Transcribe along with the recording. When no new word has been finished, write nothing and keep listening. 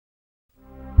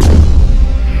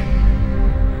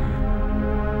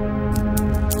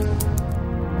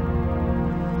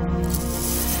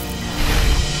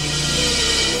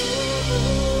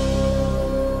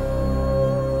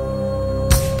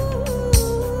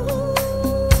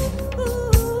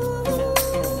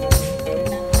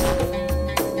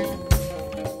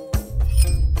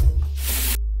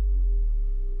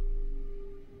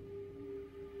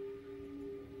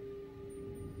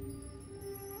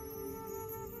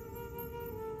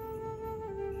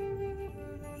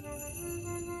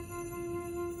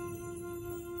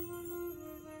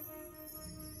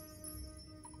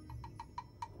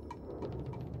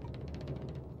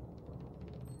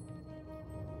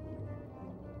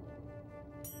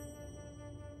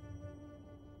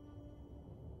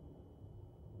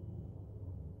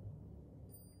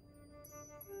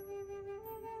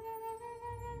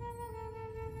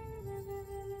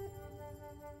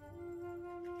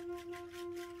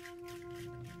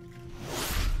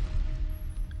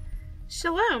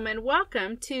Shalom and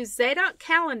welcome to Zadok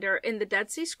Calendar in the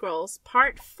Dead Sea Scrolls,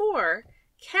 Part 4,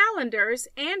 Calendars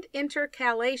and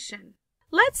Intercalation.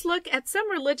 Let's look at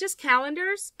some religious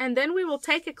calendars, and then we will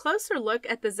take a closer look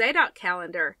at the Zadok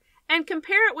Calendar and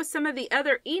compare it with some of the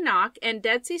other Enoch and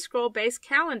Dead Sea Scroll-based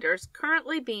calendars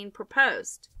currently being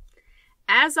proposed.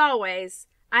 As always,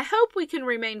 I hope we can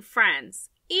remain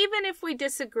friends, even if we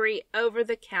disagree over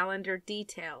the calendar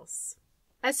details.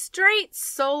 A straight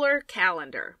solar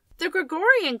calendar. The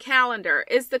Gregorian calendar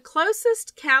is the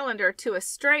closest calendar to a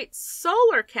straight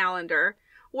solar calendar,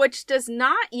 which does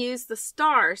not use the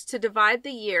stars to divide the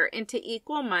year into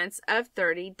equal months of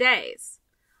 30 days.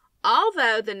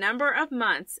 Although the number of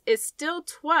months is still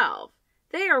 12,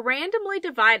 they are randomly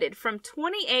divided from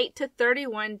 28 to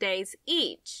 31 days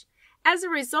each, as a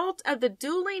result of the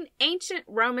dueling ancient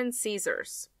Roman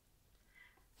Caesars.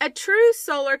 A true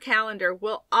solar calendar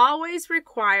will always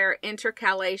require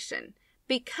intercalation,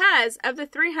 because of the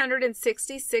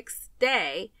 366th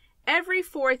day every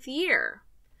fourth year,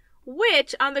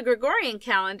 which on the Gregorian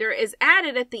calendar is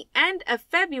added at the end of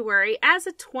February as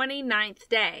a 29th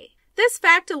day. This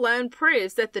fact alone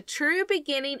proves that the true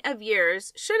beginning of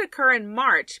years should occur in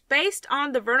March based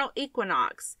on the vernal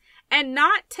equinox, and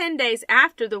not 10 days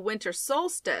after the winter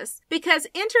solstice, because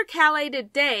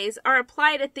intercalated days are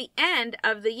applied at the end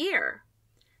of the year.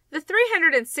 The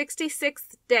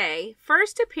 366th day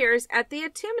first appears at the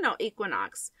autumnal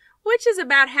equinox, which is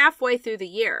about halfway through the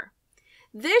year.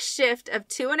 This shift of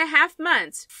 2.5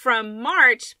 months from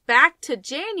March back to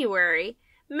January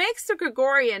makes the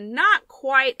Gregorian not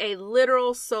quite a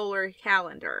literal solar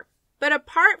calendar. But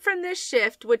apart from this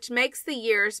shift, which makes the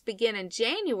years begin in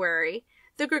January,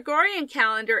 the Gregorian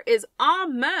calendar is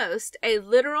almost a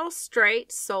literal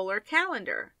straight solar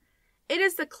calendar. It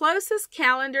is the closest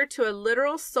calendar to a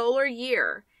literal solar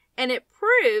year, and it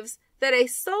proves that a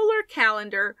solar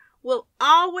calendar will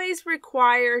always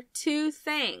require two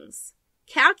things: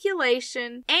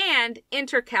 calculation and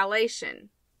intercalation.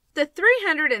 The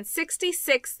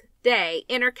 366th day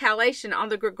intercalation on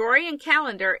the Gregorian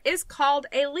calendar is called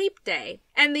a leap day,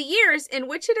 and the years in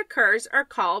which it occurs are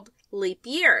called leap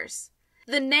years.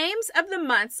 The names of the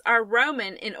months are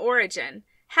Roman in origin.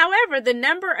 However, the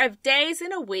number of days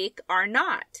in a week are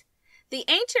not. The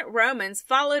ancient Romans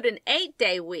followed an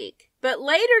 8-day week, but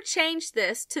later changed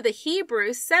this to the Hebrew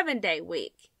 7-day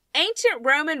week. Ancient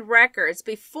Roman records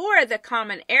before the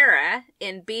Common Era,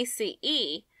 in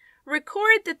BCE,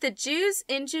 record that the Jews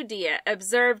in Judea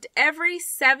observed every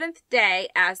 7th day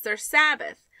as their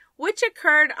Sabbath, which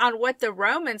occurred on what the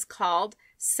Romans called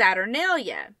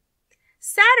Saturnalia.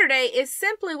 Saturday is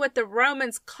simply what the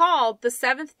Romans called the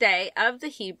 7th day of the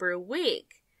Hebrew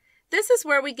week. This is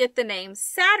where we get the name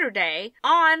Saturday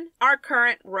on our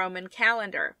current Roman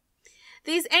calendar.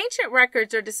 These ancient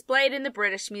records are displayed in the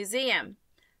British Museum.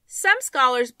 Some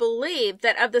scholars believe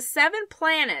that of the 7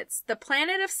 planets, the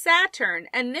planet of Saturn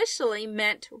initially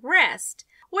meant rest,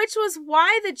 which was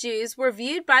why the Jews were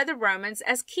viewed by the Romans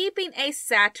as keeping a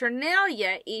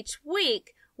Saturnalia each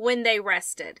week when they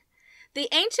rested. The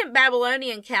ancient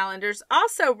Babylonian calendars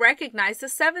also recognize the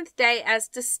 7th day as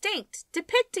distinct,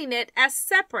 depicting it as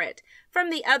separate from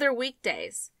the other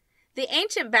weekdays. The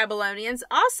ancient Babylonians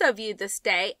also viewed this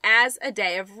day as a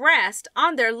day of rest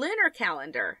on their lunar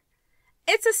calendar.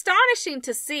 It's astonishing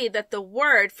to see that the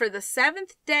word for the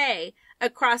 7th day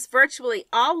across virtually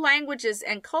all languages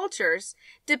and cultures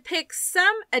depicts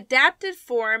some adapted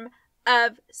form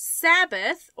of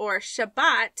Sabbath or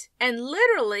Shabbat, and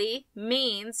literally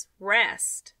means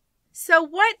rest. So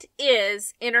what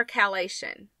is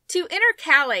intercalation? To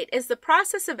intercalate is the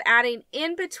process of adding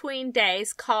in-between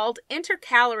days called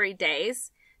intercalary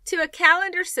days to a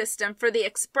calendar system for the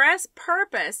express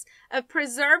purpose of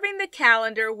preserving the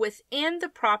calendar within the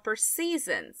proper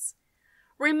seasons.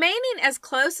 Remaining as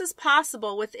close as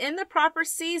possible within the proper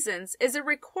seasons is a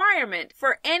requirement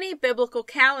for any biblical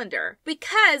calendar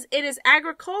because it is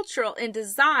agricultural in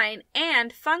design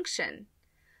and function.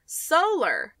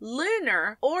 Solar,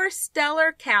 lunar, or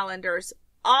stellar calendars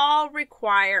all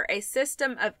require a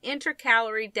system of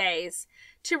intercalary days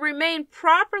to remain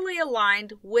properly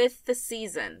aligned with the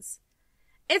seasons.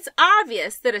 It's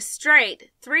obvious that a straight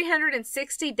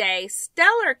 360-day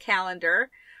stellar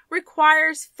calendar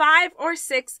requires 5 or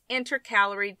 6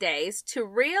 intercalary days to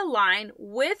realign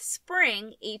with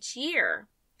spring each year.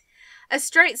 A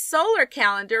straight solar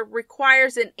calendar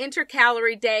requires an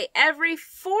intercalary day every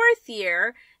 4th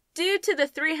year due to the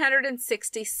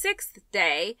 366th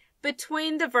day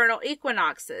between the vernal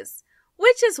equinoxes,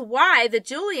 which is why the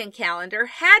Julian calendar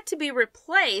had to be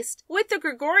replaced with the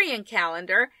Gregorian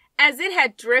calendar as it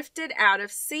had drifted out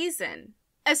of season.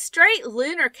 A straight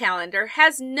lunar calendar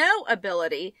has no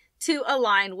ability to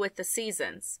align with the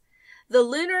seasons. The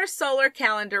lunar solar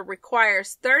calendar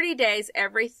requires 30 days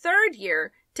every third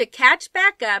year to catch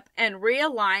back up and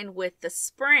realign with the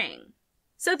spring.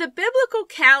 So the biblical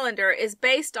calendar is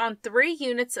based on 3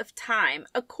 units of time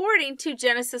according to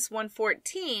Genesis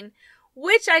 1:14,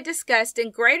 which I discussed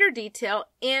in greater detail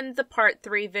in the Part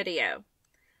 3 video.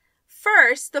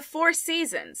 First, the 4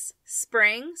 seasons,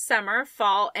 spring, summer,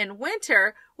 fall, and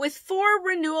winter, with 4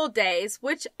 renewal days,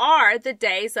 which are the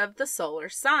days of the solar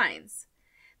signs.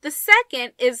 The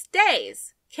second is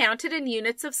days, counted in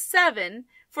units of 7,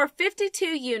 for 52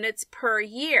 units per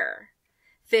year.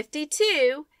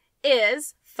 52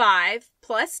 is 5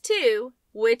 plus 2,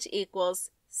 which equals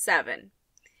 7.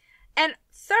 And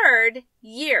third,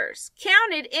 years,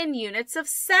 counted in units of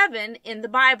 7 in the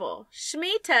Bible.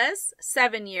 Shemitahs,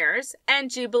 7 years, and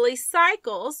Jubilee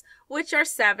cycles, which are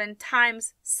 7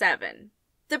 times 7.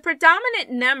 The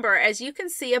predominant number, as you can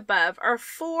see above, are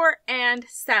 4 and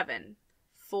 7.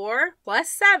 4 plus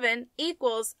 7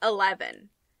 equals 11.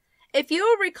 If you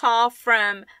will recall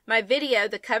from my video,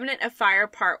 The Covenant of Fire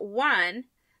Part 1,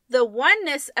 the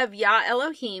oneness of Yah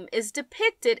Elohim is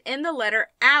depicted in the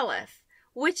letter Aleph,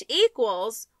 which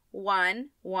equals 1,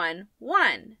 1,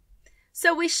 1.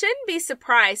 So we shouldn't be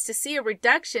surprised to see a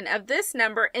reduction of this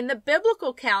number in the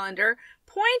biblical calendar,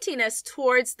 pointing us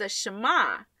towards the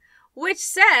Shema, which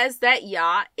says that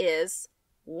Yah is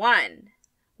 1.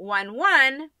 1,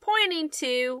 1, pointing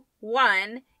to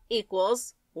 1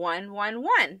 equals 1, 1,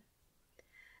 1.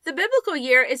 The biblical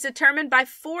year is determined by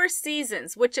 4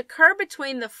 seasons, which occur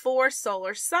between the 4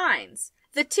 solar signs,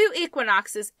 the 2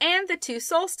 equinoxes, and the 2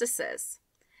 solstices.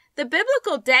 The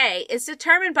biblical day is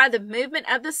determined by the movement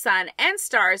of the sun and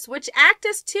stars, which act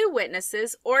as 2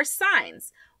 witnesses or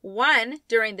signs, one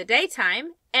during the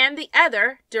daytime and the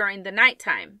other during the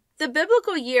nighttime. The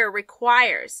biblical year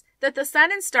requires that the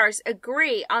sun and stars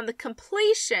agree on the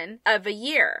completion of a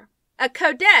year. A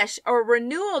Kodesh, or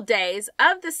renewal days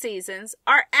of the seasons,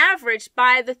 are averaged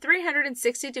by the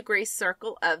 360-degree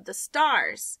circle of the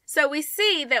stars. So we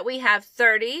see that we have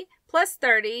 30 plus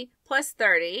 30 plus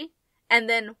 30, and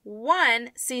then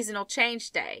 1 seasonal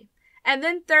change day, and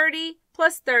then 30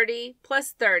 plus 30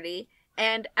 plus 30,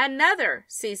 and another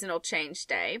seasonal change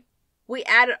day. We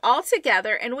add it all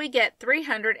together and we get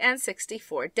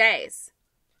 364 days.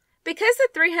 Because the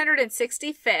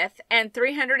 365th and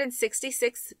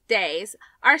 366th days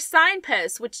are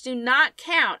signposts which do not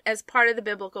count as part of the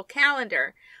biblical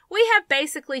calendar, we have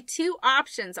basically 2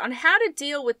 options on how to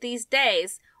deal with these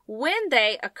days when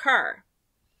they occur.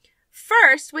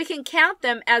 First, we can count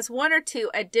them as 1 or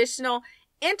 2 additional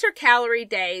intercalary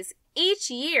days each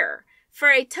year for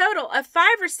a total of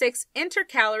 5 or 6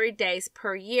 intercalary days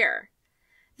per year.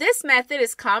 This method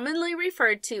is commonly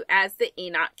referred to as the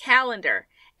Enoch calendar,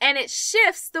 and it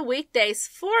shifts the weekdays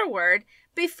forward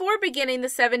before beginning the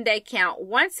 7-day count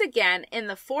once again in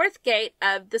the 4th gate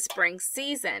of the spring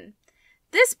season.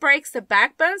 This breaks the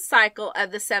backbone cycle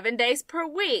of the 7 days per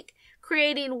week,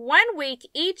 creating 1 week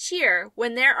each year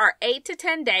when there are 8 to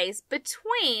 10 days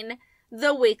between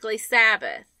the weekly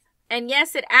Sabbath. And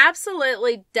yes, it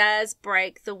absolutely does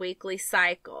break the weekly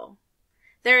cycle.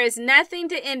 There is nothing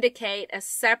to indicate a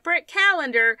separate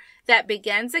calendar that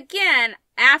begins again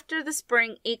after the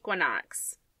spring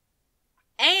equinox.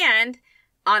 And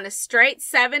on a straight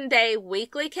 7-day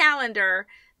weekly calendar,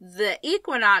 the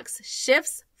equinox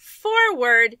shifts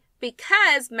forward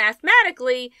because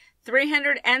mathematically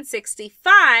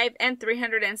 365 and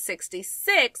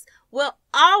 366 will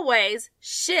always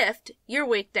shift your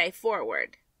weekday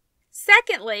forward.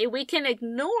 Secondly, we can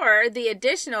ignore the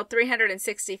additional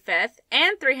 365th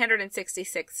and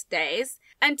 366th days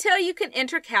until you can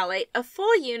intercalate a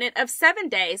full unit of 7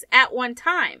 days at one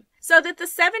time, so that the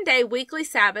 7-day weekly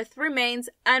Sabbath remains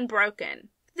unbroken.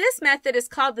 This method is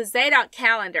called the Zadok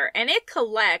Calendar, and it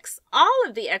collects all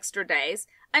of the extra days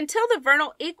until the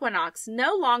vernal equinox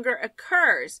no longer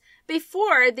occurs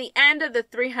before the end of the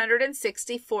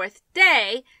 364th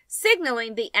day,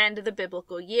 signaling the end of the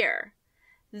biblical year.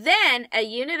 Then a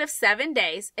unit of 7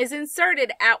 days is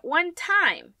inserted at one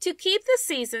time to keep the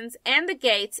seasons and the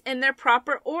gates in their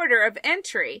proper order of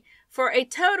entry for a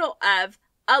total of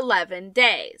 11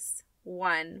 days.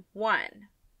 1, 1.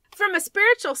 From a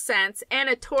spiritual sense and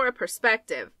a Torah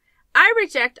perspective, I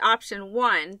reject option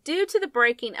 1 due to the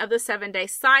breaking of the 7-day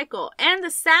cycle and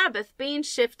the Sabbath being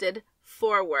shifted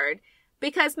forward,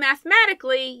 because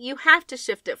mathematically you have to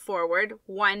shift it forward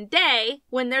 1 day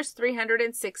when there's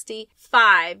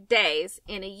 365 days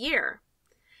in a year.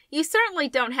 You certainly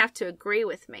don't have to agree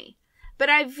with me, but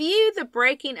I view the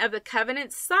breaking of the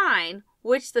covenant sign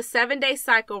which the 7-day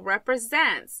cycle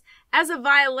represents, as a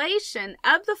violation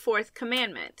of the fourth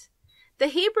commandment. The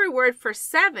Hebrew word for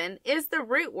 7 is the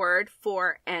root word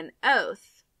for an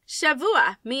oath.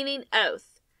 Shavua, meaning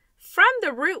oath, from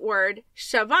the root word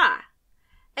shavah,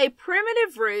 a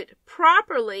primitive root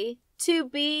properly to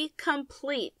be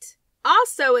complete.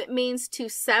 Also, it means to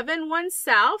seven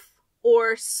oneself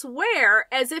or swear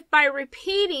as if by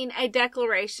repeating a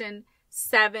declaration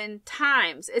 7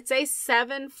 times. It's a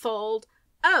 7-fold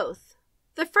oath.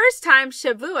 The first time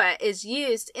Shavua is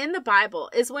used in the Bible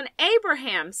is when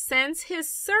Abraham sends his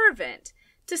servant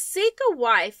to seek a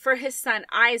wife for his son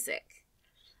Isaac.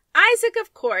 Isaac,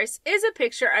 of course, is a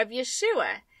picture of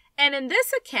Yeshua, and in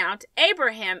this account,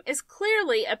 Abraham is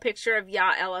clearly a picture of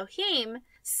Yah Elohim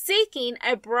seeking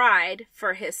a bride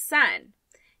for his son.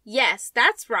 Yes,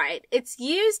 that's right. It's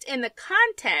used in the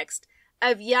context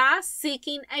of Yah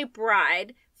seeking a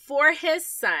bride for his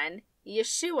son,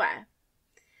 Yeshua.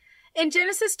 In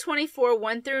Genesis 24,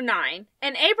 1-9,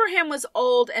 and Abraham was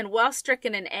old and well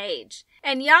stricken in age,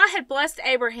 and Yah had blessed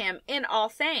Abraham in all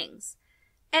things.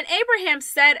 And Abraham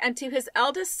said unto his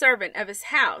eldest servant of his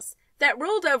house, that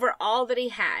ruled over all that he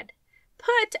had,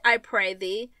 Put, I pray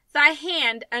thee, thy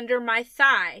hand under my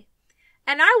thigh,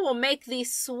 and I will make thee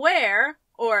swear,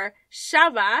 or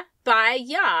shavah, by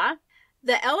Yah,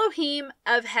 the Elohim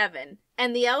of heaven,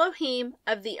 and the Elohim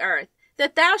of the earth,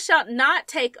 that thou shalt not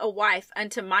take a wife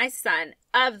unto my son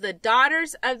of the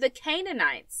daughters of the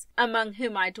Canaanites, among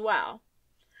whom I dwell.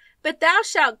 But thou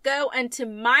shalt go unto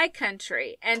my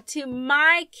country, and to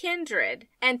my kindred,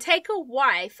 and take a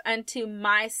wife unto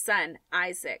my son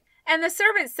Isaac. And the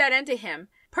servant said unto him,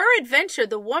 Peradventure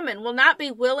the woman will not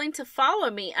be willing to follow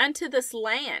me unto this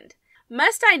land.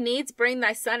 Must I needs bring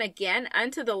thy son again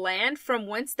unto the land from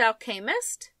whence thou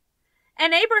camest?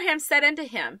 And Abraham said unto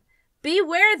him,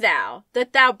 Beware thou,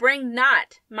 that thou bring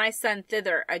not my son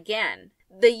thither again.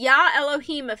 The Yah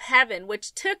Elohim of heaven,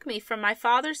 which took me from my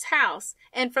father's house,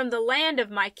 and from the land of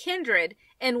my kindred,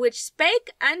 and which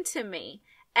spake unto me,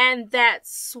 and that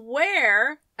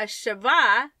sware a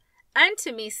shavah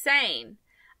unto me, saying,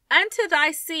 Unto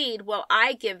thy seed will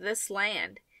I give this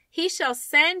land. He shall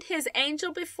send his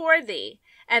angel before thee,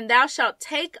 and thou shalt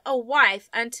take a wife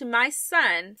unto my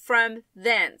son from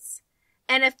thence.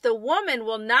 And if the woman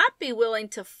will not be willing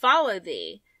to follow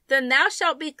thee, then thou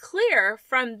shalt be clear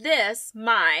from this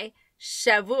my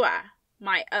shavua,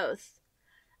 my oath.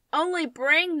 Only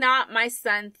bring not my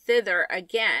son thither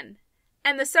again.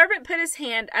 And the servant put his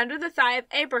hand under the thigh of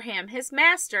Abraham his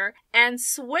master, and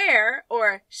sware,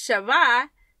 or shavah,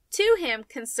 to him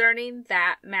concerning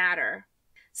that matter.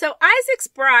 So Isaac's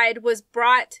bride was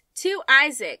brought to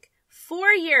Isaac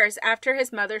 4 years after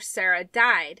his mother Sarah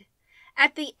died.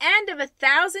 At the end of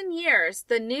 1,000 years,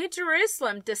 the New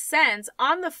Jerusalem descends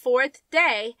on the 4th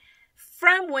day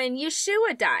from when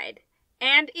Yeshua died,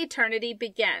 and eternity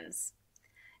begins.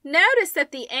 Notice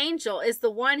that the angel is the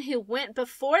one who went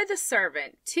before the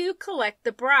servant to collect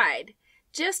the bride,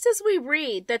 just as we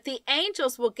read that the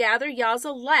angels will gather Yah's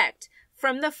elect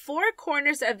from the 4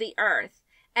 corners of the earth,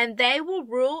 and they will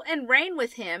rule and reign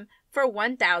with him for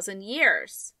 1,000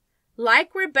 years.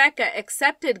 Like Rebekah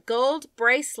accepted gold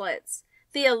bracelets,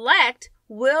 the elect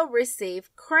will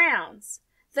receive crowns.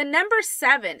 The number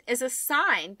 7 is a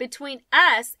sign between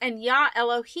us and Yah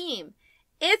Elohim.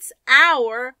 It's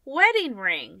our wedding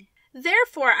ring.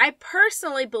 Therefore, I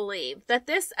personally believe that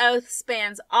this oath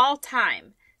spans all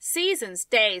time, seasons,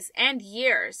 days, and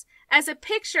years, as a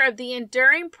picture of the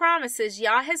enduring promises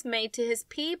Yah has made to his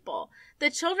people, the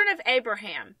children of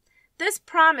Abraham. This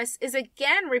promise is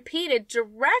again repeated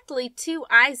directly to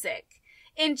Isaac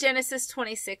in Genesis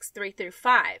 26,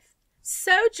 3-5.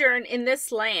 Sojourn in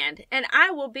this land, and I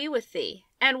will be with thee,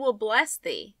 and will bless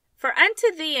thee. For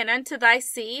unto thee and unto thy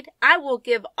seed I will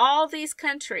give all these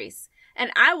countries,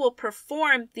 and I will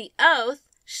perform the oath,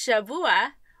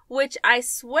 shavua, which I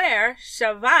swear,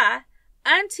 shavah,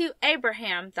 unto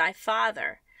Abraham thy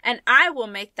father. And I will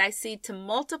make thy seed to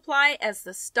multiply as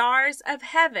the stars of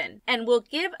heaven, and will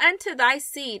give unto thy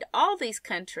seed all these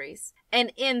countries.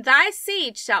 And in thy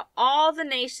seed shall all the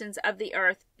nations of the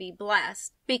earth be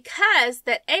blessed, because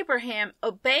that Abraham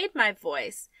obeyed my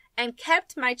voice, and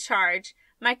kept my charge,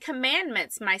 my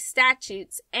commandments, my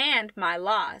statutes, and my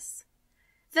laws.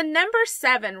 The number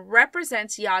 7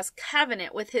 represents Yah's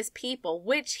covenant with his people,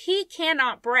 which he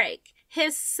cannot break,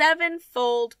 his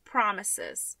 7-fold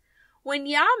promises. When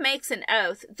Yah makes an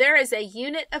oath, there is a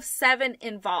unit of 7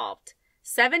 involved.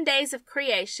 7 days of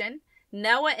creation,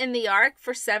 Noah in the ark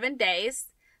for 7 days,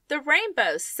 the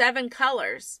rainbow's 7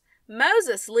 colors,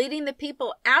 Moses leading the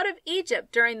people out of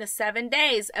Egypt during the 7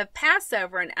 days of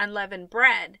Passover and unleavened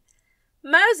bread,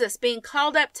 Moses being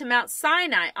called up to Mount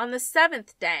Sinai on the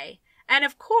 7th day, and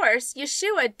of course,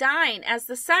 Yeshua dying as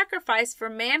the sacrifice for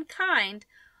mankind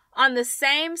on the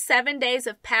same 7 days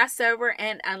of Passover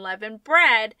and unleavened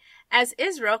bread as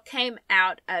Israel came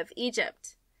out of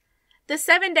Egypt. The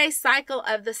 7-day cycle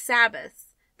of the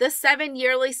Sabbath, the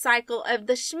 7-yearly cycle of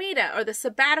the Shemitah or the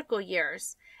sabbatical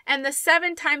years, and the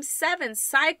 7 times 7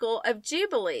 cycle of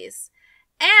Jubilees,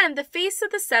 and the feast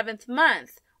of the 7th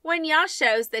month, when Yah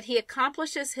shows that he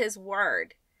accomplishes his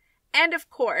word. And of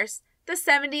course, the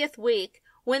 70th week,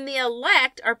 when the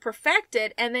elect are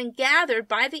perfected and then gathered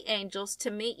by the angels to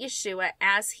meet Yeshua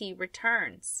as he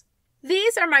returns.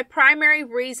 These are my primary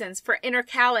reasons for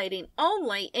intercalating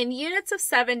only in units of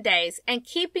 7 days and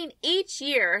keeping each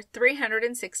year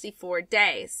 364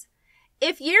 days.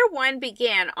 If year 1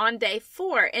 began on day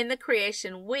 4 in the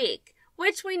creation week,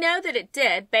 which we know that it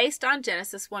did based on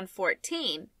Genesis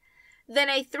 1:14, then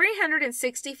a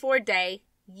 364-day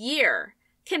year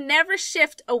can never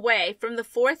shift away from the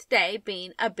 4th day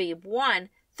being Abib 1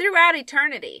 throughout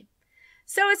eternity.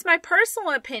 So it's my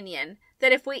personal opinion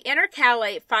that if we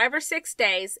intercalate 5 or 6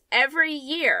 days every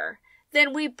year,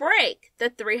 then we break the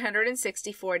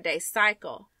 364-day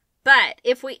cycle. But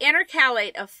if we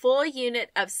intercalate a full unit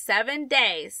of 7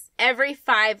 days every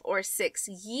 5 or 6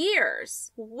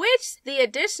 years, which the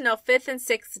additional 5th and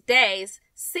 6th days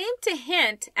seem to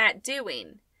hint at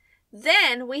doing,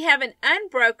 then we have an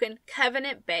unbroken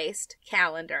covenant-based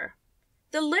calendar.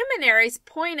 The luminaries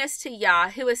point us to Yah,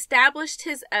 who established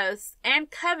his oaths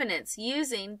and covenants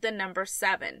using the number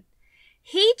 7.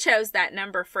 He chose that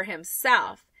number for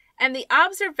himself, and the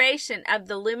observation of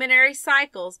the luminary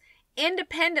cycles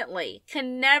independently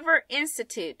can never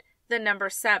institute the number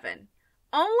 7.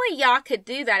 Only Yah could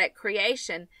do that at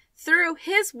creation through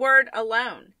his word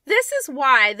alone. This is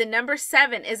why the number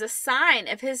 7 is a sign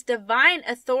of his divine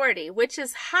authority, which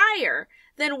is higher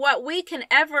than what we can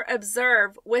ever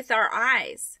observe with our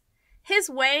eyes. His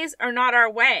ways are not our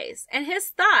ways, and his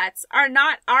thoughts are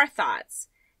not our thoughts.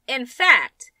 In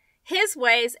fact, his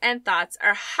ways and thoughts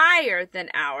are higher than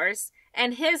ours,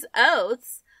 and his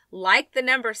oaths, like the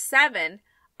number 7,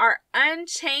 are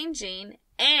unchanging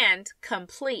and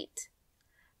complete.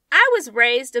 I was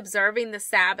raised observing the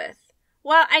Sabbath.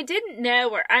 While I didn't know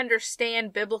or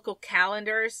understand biblical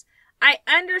calendars, I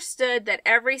understood that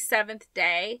every 7th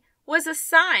day was a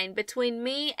sign between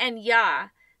me and Yah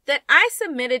that I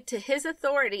submitted to his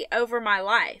authority over my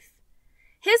life.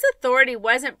 His authority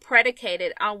wasn't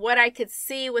predicated on what I could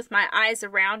see with my eyes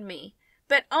around me,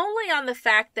 but only on the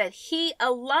fact that he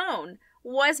alone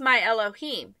was my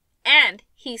Elohim, and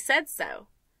he said so.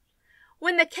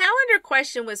 When the calendar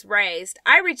question was raised,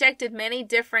 I rejected many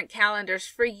different calendars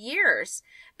for years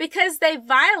because they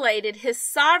violated his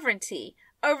sovereignty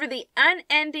over the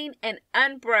unending and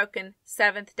unbroken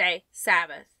 7th-day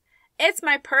Sabbath. It's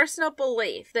my personal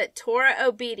belief that Torah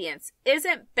obedience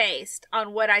isn't based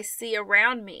on what I see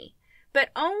around me, but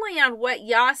only on what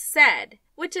Yah said,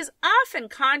 which is often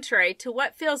contrary to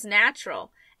what feels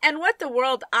natural and what the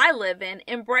world I live in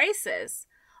embraces.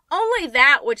 Only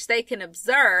that which they can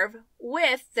observe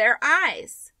with their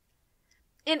eyes.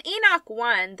 In Enoch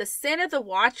 1, the sin of the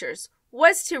watchers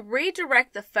was to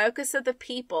redirect the focus of the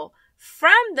people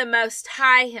from the Most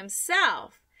High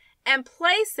himself and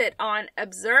place it on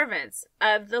observance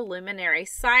of the luminary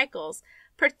cycles,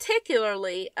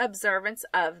 particularly observance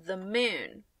of the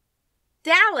moon.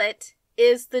 Dalet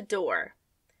is the door.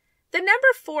 The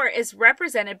number 4 is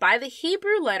represented by the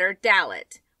Hebrew letter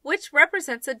Dalet, which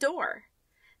represents a door.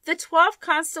 The 12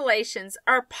 constellations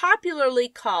are popularly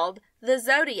called the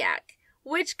zodiac,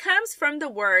 which comes from the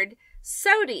word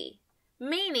sodi,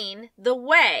 meaning the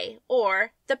way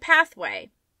or the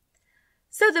pathway.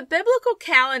 So the biblical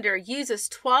calendar uses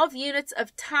 12 units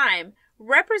of time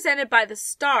represented by the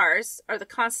stars or the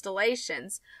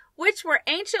constellations, which were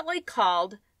anciently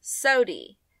called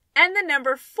sodi, and the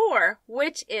number 4,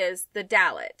 which is the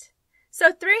Dalet.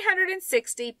 So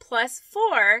 360 plus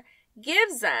 4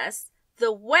 gives us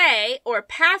the way or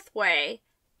pathway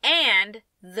and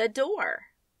the door.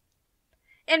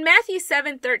 In Matthew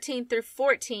 7:13 through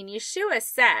 14, Yeshua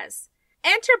says,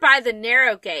 "Enter by the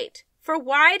narrow gate, for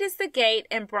wide is the gate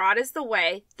and broad is the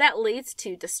way that leads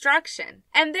to destruction,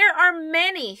 and there are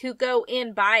many who go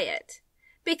in by it.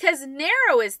 Because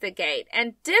narrow is the gate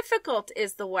and difficult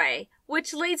is the way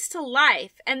which leads to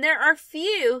life, and there are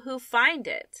few who find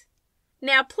it."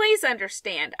 Now, please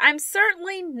understand, I'm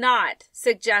certainly not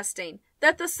suggesting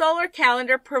that the solar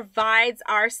calendar provides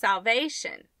our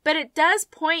salvation, but it does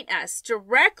point us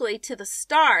directly to the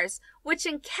stars, which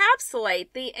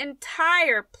encapsulate the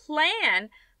entire plan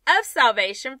of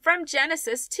salvation from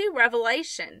Genesis to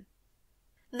Revelation.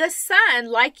 The Son,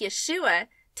 like Yeshua,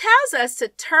 tells us to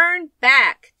turn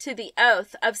back to the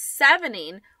oath of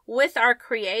 7ing with our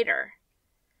Creator.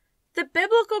 The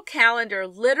biblical calendar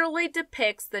literally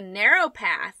depicts the narrow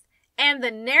path and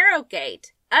the narrow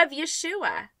gate of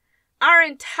Yeshua. Our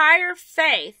entire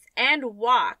faith and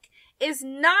walk is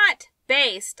not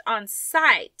based on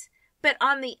sight, but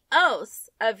on the oaths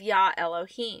of Yah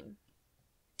Elohim.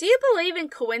 Do you believe in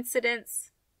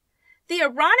coincidence? The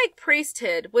Aaronic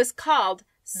priesthood was called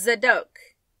Zadok.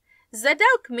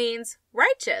 Zadok means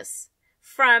righteous,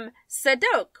 from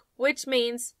Zadok, which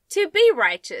means to be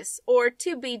righteous or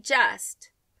to be just.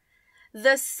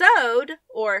 The Sod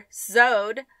or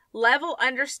Zod level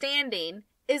understanding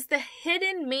is the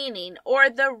hidden meaning or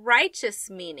the righteous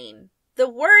meaning. The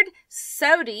word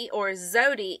Sodi or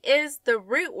Zodi is the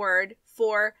root word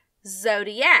for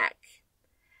zodiac.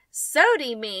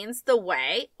 Sodi means the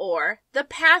way or the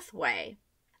pathway.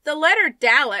 The letter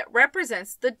Dalet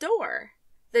represents the door.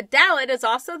 The Dalet is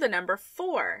also the number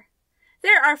 4.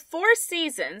 There are 4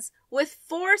 seasons with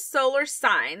 4 solar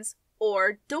signs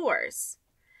or doors.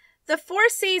 The 4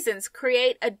 seasons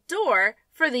create a door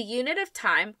for the unit of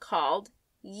time called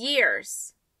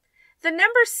years. The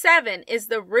number 7 is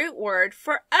the root word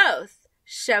for oath,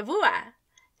 Shavua,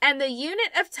 and the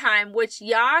unit of time which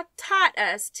Yah taught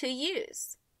us to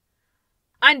use.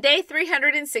 On day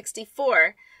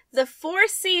 364, the 4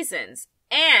 seasons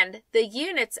and the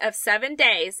units of 7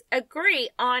 days agree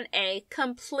on a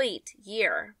complete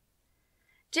year.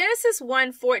 Genesis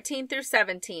 1:14 through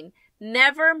 17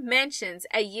 never mentions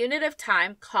a unit of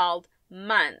time called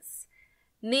months.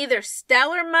 Neither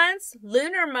stellar months,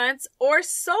 lunar months, or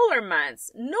solar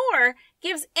months, nor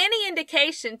gives any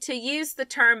indication to use the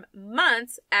term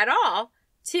months at all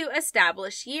to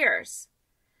establish years.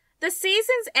 The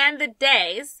seasons and the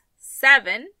days,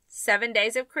 7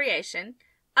 days of creation,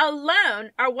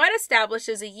 alone are what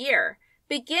establishes a year,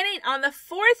 beginning on the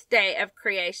 4th day of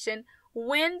creation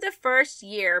when the first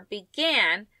year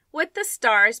began with the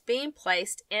stars being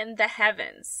placed in the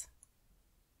heavens.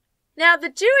 Now, the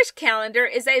Jewish calendar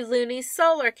is a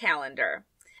lunisolar calendar.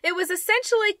 It was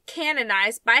essentially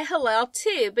canonized by Hillel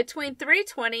II between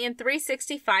 320 and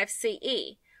 365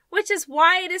 CE, which is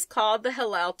why it is called the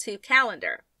Hillel II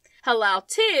calendar. Hillel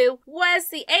II was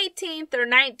the 18th or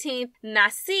 19th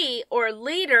Nasi, or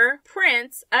leader,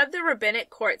 prince of the rabbinic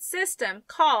court system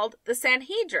called the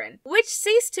Sanhedrin, which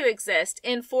ceased to exist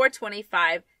in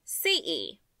 425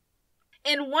 CE.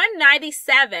 In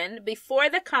 197 before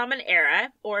the Common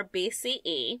Era, or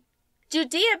BCE,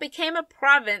 Judea became a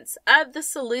province of the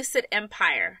Seleucid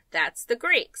Empire, that's the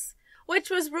Greeks, which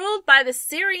was ruled by the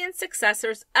Syrian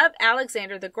successors of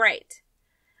Alexander the Great.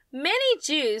 Many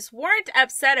Jews weren't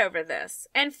upset over this.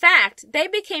 In fact, they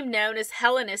became known as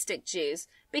Hellenistic Jews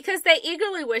because they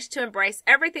eagerly wished to embrace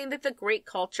everything that the Greek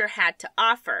culture had to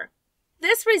offer.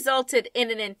 This resulted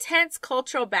in an intense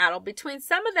cultural battle between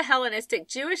some of the Hellenistic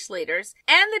Jewish leaders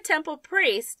and the temple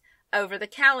priests over the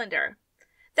calendar.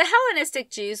 The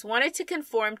Hellenistic Jews wanted to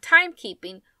conform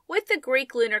timekeeping with the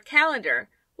Greek lunar calendar,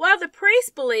 while the priests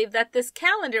believed that this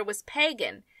calendar was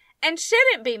pagan and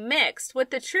shouldn't be mixed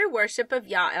with the true worship of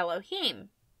Yah Elohim.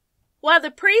 While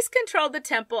the priests controlled the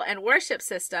temple and worship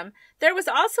system, there was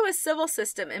also a civil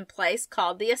system in place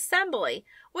called the assembly,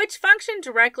 which functioned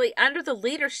directly under the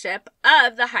leadership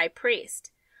of the high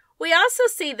priest. We also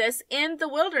see this in the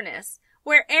wilderness,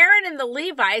 where Aaron and the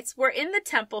Levites were in the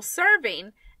temple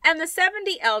serving, and the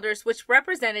 70 elders, which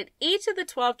represented each of the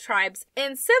 12 tribes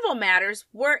in civil matters,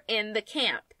 were in the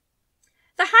camp.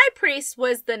 The high priest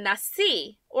was the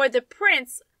Nasi, or the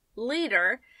prince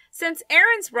leader, since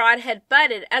Aaron's rod had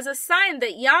budded as a sign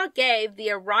that Yah gave the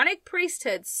Aaronic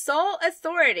priesthood sole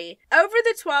authority over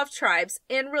the 12 tribes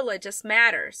in religious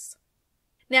matters.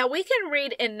 Now we can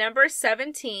read in Numbers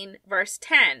 17, verse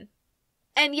 10.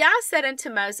 And Yah said unto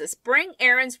Moses, Bring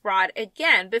Aaron's rod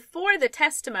again before the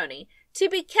testimony, to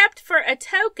be kept for a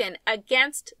token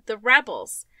against the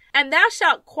rebels. And thou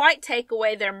shalt quite take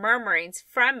away their murmurings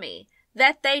from me,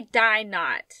 that they die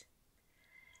not.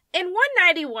 In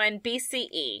 191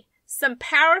 BCE, some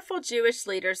powerful Jewish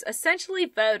leaders essentially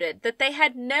voted that they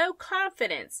had no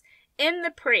confidence in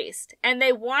the priest, and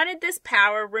they wanted this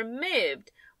power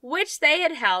removed, which they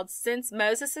had held since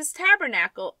Moses'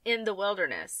 tabernacle in the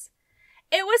wilderness.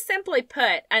 It was simply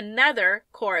put another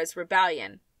Korah's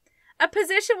rebellion. A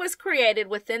position was created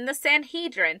within the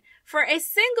Sanhedrin for a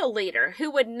single leader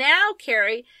who would now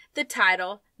carry the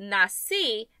title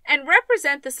Nasi and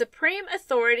represent the supreme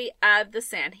authority of the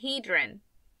Sanhedrin.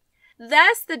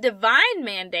 Thus, the divine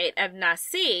mandate of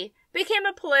Nasi became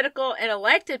a political and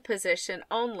elected position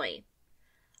only.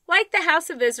 Like the house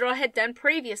of Israel had done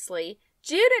previously,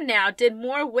 Judah now did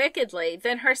more wickedly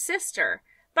than her sister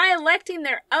by electing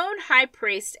their own high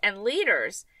priest and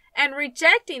leaders and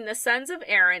rejecting the sons of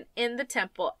Aaron in the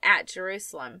temple at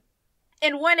Jerusalem.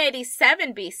 In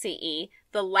 187 BCE,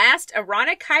 the last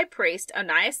Aaronic high priest,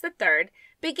 Onias III,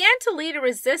 began to lead a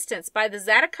resistance by the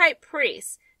Zadokite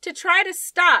priests to try to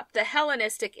stop the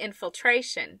Hellenistic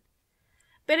infiltration.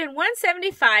 But in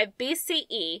 175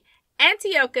 BCE,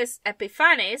 Antiochus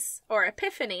Epiphanes,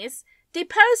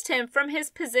 deposed him from his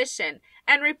position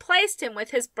and replaced him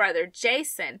with his brother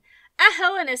Jason, a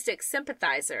Hellenistic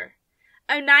sympathizer.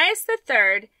 Onias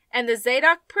III and the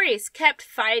Zadok priests kept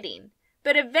fighting,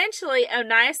 but eventually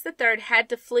Onias III had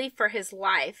to flee for his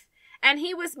life, and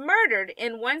he was murdered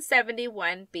in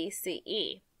 171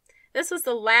 BCE. This was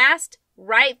the last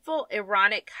rightful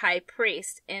Aaronic high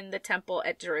priest in the temple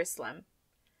at Jerusalem.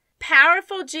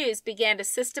 Powerful Jews began to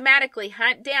systematically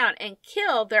hunt down and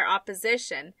kill their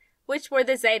opposition, which were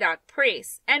the Zadok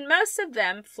priests, and most of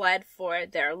them fled for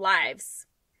their lives.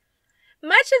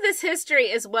 Much of this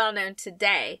history is well known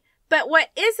today, but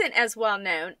what isn't as well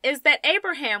known is that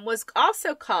Abraham was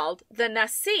also called the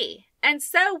Nasi, and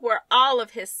so were all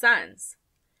of his sons.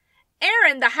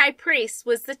 Aaron, the high priest,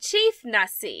 was the chief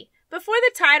Nasi, before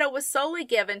the title was solely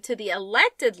given to the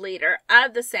elected leader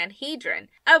of the Sanhedrin,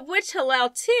 of which Hillel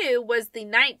too was the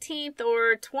 19th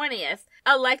or 20th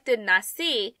elected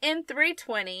Nasi in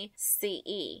 320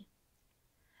 CE.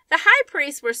 The high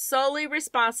priests were solely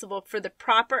responsible for the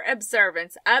proper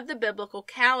observance of the biblical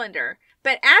calendar,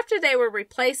 but after they were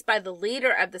replaced by the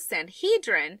leader of the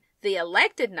Sanhedrin, the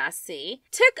elected Nasi,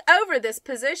 took over this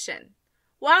position.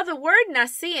 While the word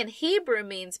Nasi in Hebrew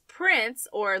means prince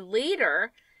or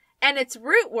leader, and its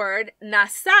root word,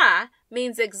 nasa,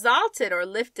 means exalted or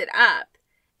lifted up,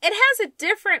 it has a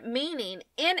different meaning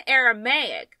in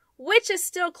Aramaic, which is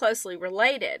still closely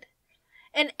related.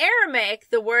 In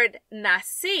Aramaic, the word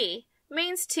nasi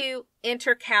means to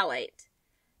intercalate.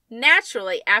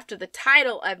 Naturally, after the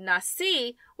title of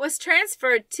Nasi was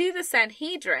transferred to the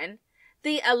Sanhedrin,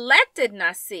 the elected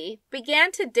Nasi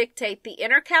began to dictate the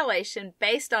intercalation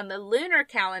based on the lunar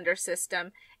calendar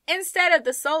system instead of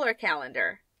the solar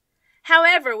calendar.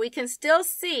 However, we can still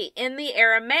see in the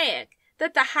Aramaic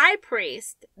that the high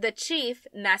priest, the chief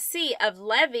Nasi of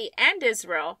Levi and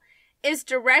Israel, is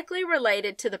directly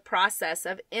related to the process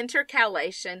of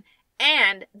intercalation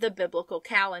and the biblical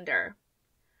calendar.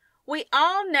 We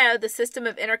all know the system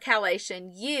of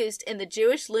intercalation used in the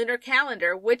Jewish lunar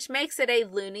calendar, which makes it a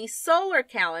luni-solar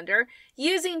calendar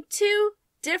using two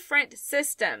different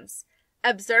systems: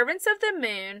 observance of the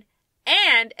moon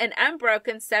and an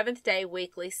unbroken seventh-day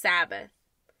weekly Sabbath.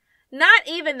 Not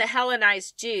even the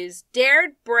Hellenized Jews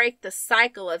dared break the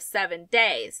cycle of 7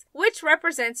 days, which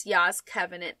represents Yah's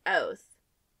covenant oath.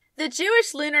 The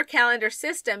Jewish lunar calendar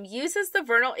system uses the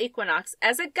vernal equinox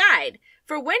as a guide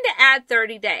for when to add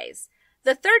 30 days,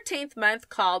 the 13th month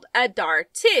called Adar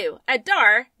II,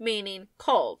 Adar meaning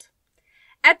cold,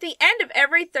 at the end of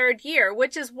every third year,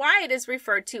 which is why it is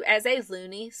referred to as a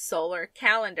luni-solar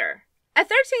calendar. A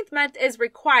 13th month is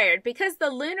required because the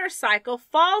lunar cycle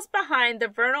falls behind the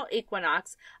vernal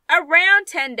equinox around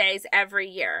 10 days every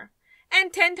year,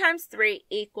 and 10 times 3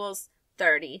 equals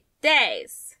 30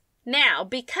 days. Now,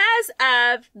 because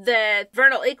of the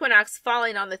vernal equinox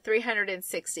falling on the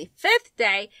 365th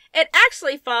day, it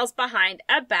actually falls behind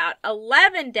about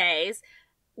 11 days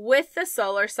with the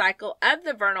solar cycle of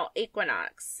the vernal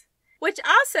equinox, which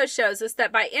also shows us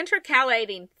that by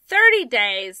intercalating 30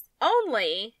 days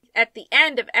only at the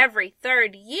end of every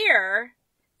third year,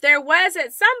 there was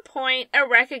at some point a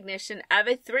recognition of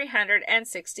a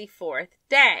 364th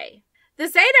day. The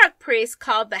Zadok priests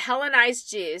called the Hellenized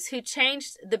Jews who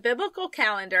changed the biblical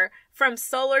calendar from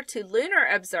solar to lunar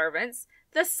observance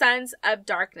the sons of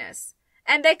darkness,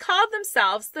 and they called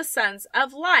themselves the sons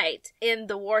of light in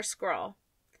the War Scroll.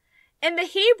 In the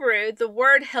Hebrew, the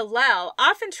word Hallel,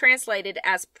 often translated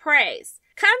as praise,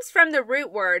 comes from the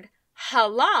root word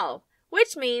halal,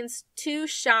 which means to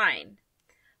shine.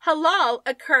 Halal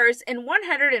occurs in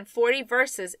 140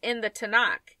 verses in the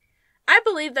Tanakh. I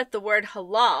believe that the word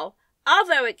halal,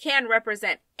 although it can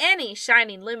represent any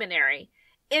shining luminary,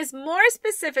 is more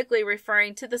specifically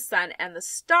referring to the sun and the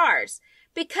stars,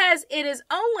 because it is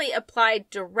only applied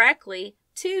directly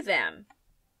to them.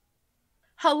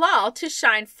 Halal, to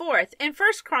shine forth, in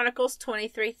 1 Chronicles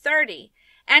 23:30,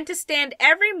 and to stand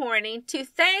every morning to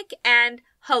thank and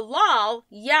halal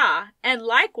Yah, and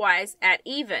likewise at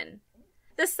even.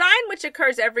 The sign which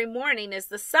occurs every morning is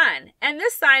the sun, and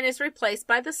this sign is replaced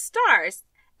by the stars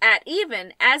at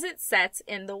even as it sets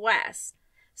in the west.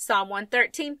 Psalm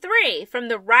 113:3, from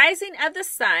the rising of the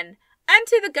sun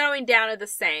unto the going down of the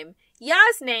same,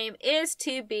 Yah's name is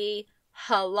to be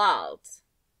halal.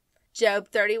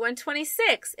 Job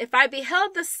 31:26, if I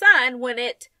beheld the sun when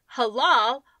it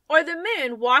halal, or the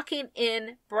moon walking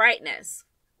in brightness,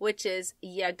 which is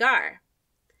yagar.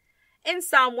 In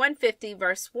Psalm 150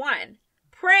 verse 1,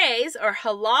 praise or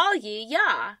halal ye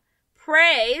Yah,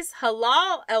 praise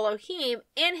halal Elohim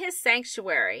in his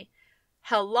sanctuary,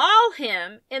 halal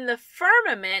him in the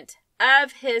firmament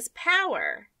of his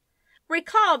power.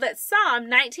 Recall that Psalm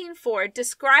 19:4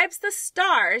 describes the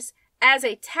stars as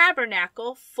a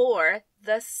tabernacle for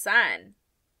the sun.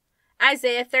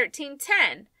 Isaiah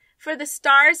 13:10, for the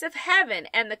stars of heaven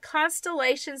and the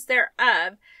constellations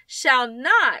thereof shall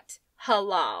not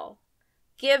halal,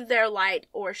 give their light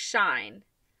or shine.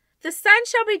 The sun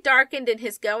shall be darkened in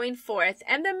his going forth,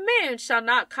 and the moon shall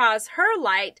not cause her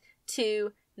light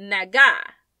to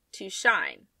naga, to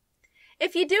shine.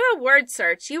 If you do a word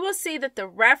search, you will see that the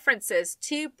references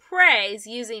to praise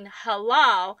using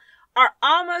halal are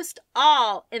almost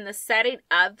all in the setting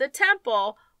of the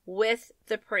temple with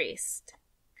the priest.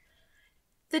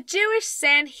 The Jewish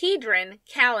Sanhedrin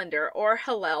calendar, or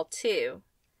Hillel II.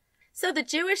 So the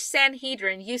Jewish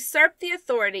Sanhedrin usurped the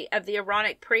authority of the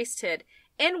Aaronic priesthood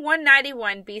in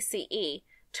 191 BCE,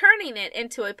 turning it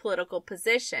into a political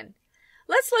position.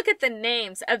 Let's look at the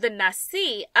names of the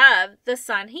Nasi of the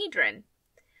Sanhedrin.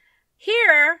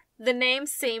 Here, the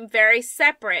names seem very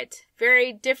separate,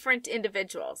 very different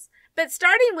individuals. But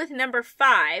starting with number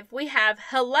 5, we have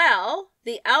Hillel,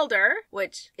 the elder,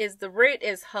 which is the root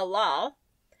is halal.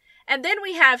 And then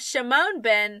we have Shimon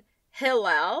ben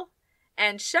Hillel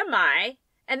and Shammai.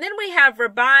 And then we have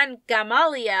Rabban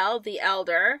Gamaliel, the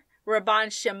elder,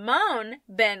 Rabban Shimon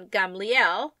ben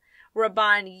Gamliel,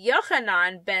 Rabban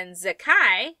Yochanan ben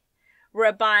Zakkai,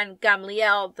 Rabban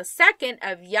Gamliel II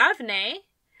of Yavne,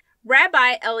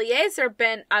 Rabbi Eliezer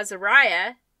ben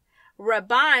Azariah,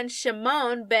 Rabban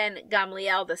Shimon ben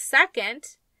Gamliel II,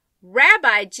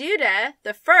 Rabbi Judah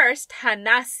the first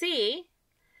Hanasi,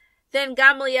 then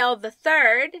Gamliel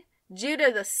III,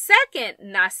 Judah the second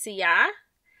Nasiah,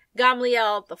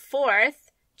 Gamliel the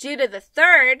fourth, Judah the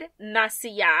third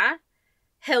Nasiah,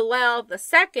 Hillel the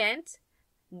second,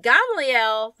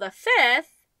 Gamliel the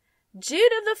fifth,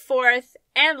 Judah the fourth,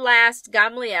 and last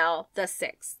Gamliel the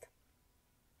sixth.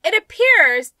 It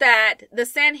appears that the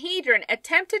Sanhedrin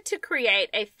attempted to create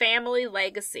a family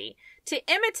legacy to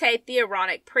imitate the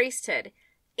Aaronic priesthood,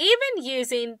 even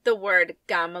using the word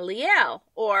Gamaliel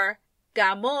or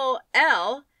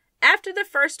Gamul-el after the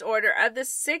first order of the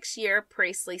 6-year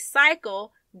priestly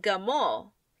cycle,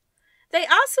 Gamul. They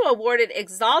also awarded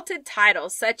exalted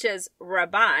titles such as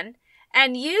Rabban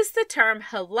and used the term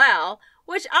Hillel,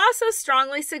 which also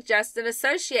strongly suggests an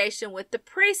association with the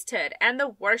priesthood and the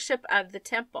worship of the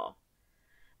temple.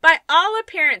 By all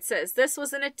appearances, this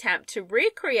was an attempt to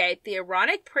recreate the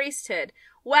Aaronic priesthood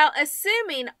while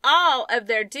assuming all of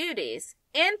their duties,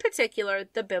 in particular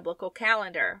the biblical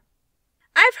calendar.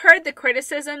 I've heard the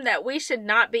criticism that we should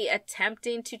not be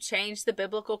attempting to change the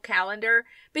biblical calendar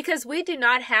because we do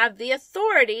not have the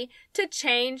authority to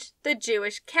change the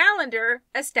Jewish calendar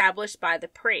established by the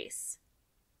priests.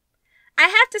 I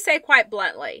have to say quite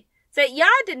bluntly that Yah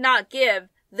did not give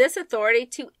this authority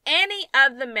to any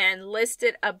of the men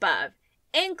listed above,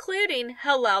 including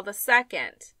Hillel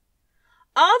II.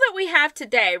 All that we have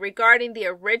today regarding the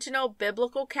original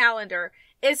biblical calendar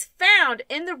is found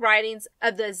in the writings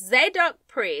of the Zadok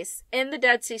priests in the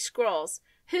Dead Sea Scrolls,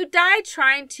 who died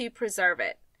trying to preserve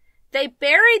it. They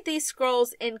buried these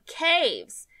scrolls in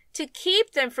caves to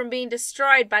keep them from being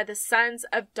destroyed by the sons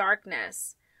of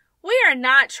darkness. We are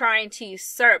not trying to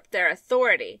usurp their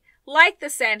authority, like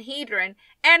the Sanhedrin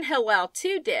and Hillel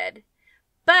II did,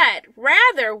 but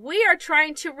rather we are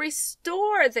trying to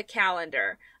restore the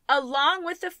calendar, along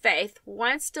with the faith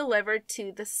once delivered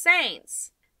to the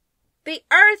saints. The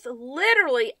earth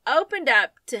literally opened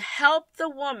up to help the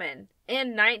woman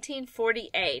in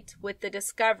 1948 with the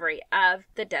discovery of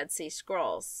the Dead Sea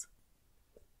Scrolls.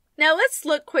 Now let's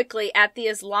look quickly at the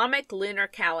Islamic lunar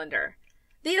calendar.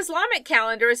 The Islamic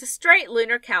calendar is a straight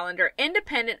lunar calendar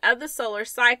independent of the solar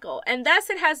cycle, and thus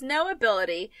it has no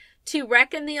ability to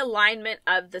reckon the alignment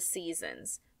of the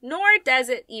seasons, nor does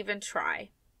it even try.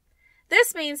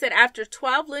 This means that after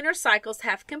 12 lunar cycles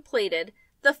have completed,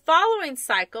 the following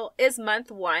cycle is month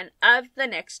 1 of the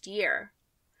next year.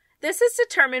 This is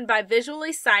determined by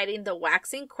visually sighting the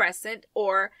waxing crescent,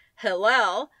 or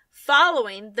Hillel,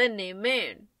 following the new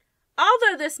moon.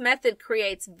 Although this method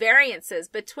creates variances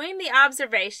between the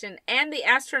observation and the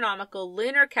astronomical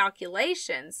lunar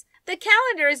calculations, the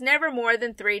calendar is never more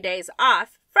than 3 days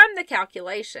off from the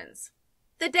calculations.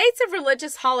 The dates of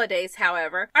religious holidays,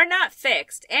 however, are not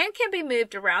fixed and can be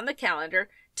moved around the calendar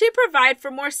to provide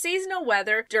for more seasonal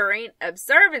weather during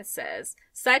observances,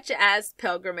 such as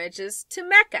pilgrimages to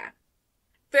Mecca.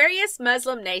 Various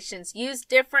Muslim nations use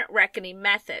different reckoning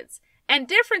methods, and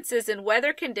differences in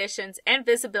weather conditions and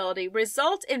visibility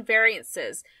result in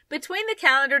variances between the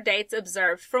calendar dates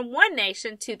observed from one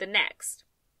nation to the next.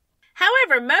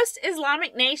 However, most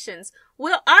Islamic nations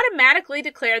will automatically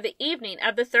declare the evening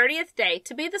of the 30th day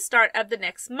to be the start of the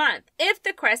next month if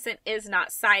the crescent is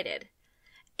not sighted.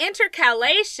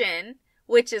 Intercalation,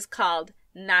 which is called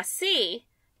nasi,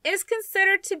 is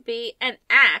considered to be an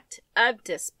act of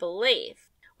disbelief.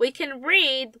 We can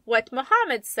read what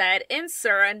Muhammad said in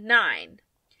Surah 9.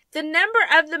 The number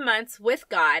of the months with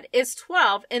God is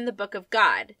 12 in the book of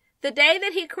God. The day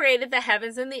that he created the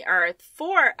heavens and the earth,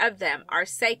 4 of them are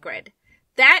sacred.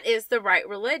 That is the right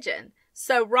religion.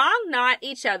 So wrong not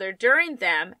each other during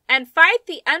them, and fight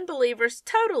the unbelievers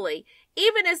totally,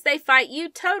 even as they fight you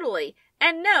totally,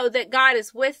 and know that God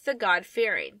is with the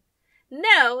God-fearing.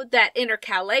 Know that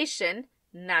intercalation,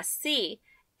 nasi,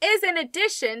 is an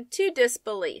addition to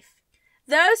disbelief.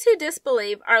 Those who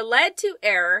disbelieve are led to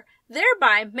error,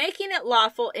 thereby making it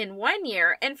lawful in one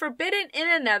year and forbidden in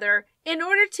another, in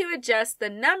order to adjust the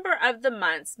number of the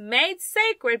months made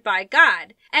sacred by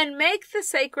God and make the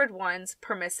sacred ones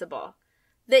permissible.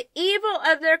 The evil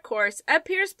of their course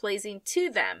appears pleasing to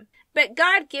them, but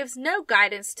God gives no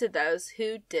guidance to those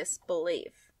who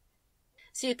disbelieve.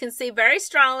 So you can see very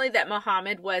strongly that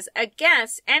Muhammad was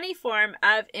against any form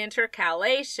of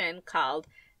intercalation called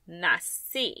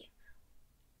nasi.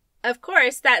 Of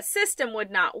course, that system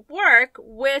would not work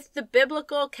with the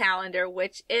biblical calendar,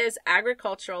 which is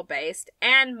agricultural based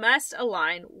and must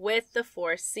align with the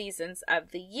 4 seasons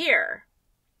of the year.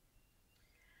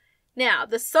 Now,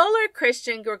 the solar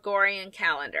Christian Gregorian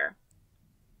calendar.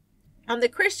 On the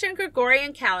Christian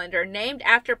Gregorian calendar, named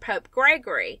after Pope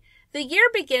Gregory, the year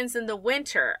begins in the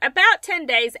winter, about 10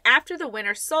 days after the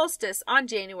winter solstice on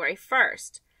January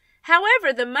 1st.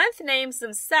 However, the month names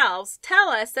themselves tell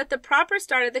us that the proper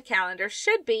start of the calendar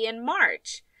should be in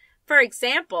March. For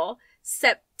example,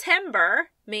 September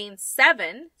means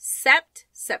 7,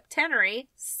 septenary,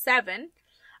 7.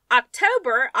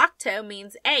 October, octo,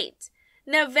 means 8.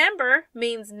 November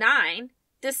means 9.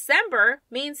 December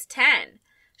means 10.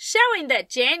 Showing that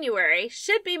January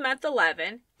should be month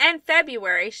 11 and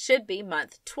February should be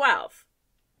month 12.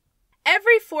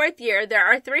 Every 4th year, there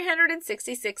are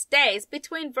 366 days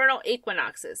between vernal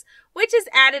equinoxes, which is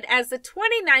added as the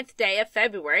 29th day of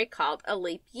February, called a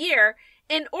leap year,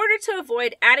 in order to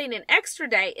avoid adding an extra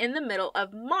day in the middle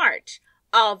of March,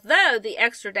 although the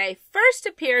extra day first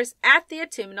appears at the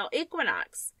autumnal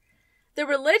equinox. The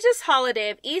religious holiday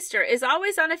of Easter is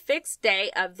always on a fixed day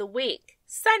of the week,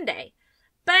 Sunday,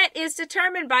 but is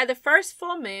determined by the first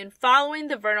full moon following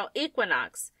the vernal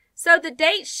equinox, so the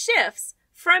date shifts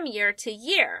from year to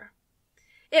year.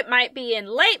 It might be in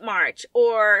late March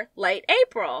or late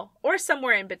April or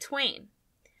somewhere in between.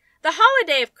 The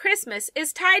holiday of Christmas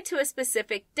is tied to a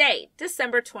specific date,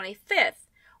 December 25th,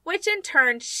 which in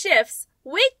turn shifts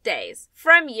weekdays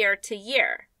from year to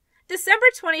year. December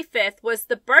 25th was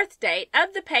the birth date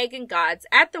of the pagan gods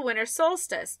at the winter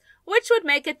solstice, which would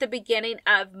make it the beginning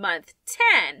of month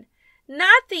 10,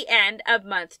 not the end of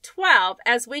month 12,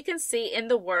 as we can see in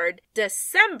the word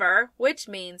December, which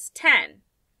means 10.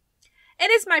 It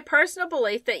is my personal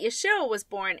belief that Yeshua was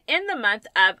born in the month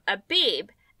of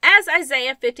Abib, as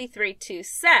Isaiah 53:2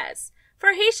 says,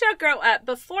 "For he shall grow up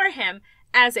before him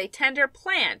as a tender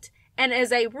plant, and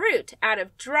as a root out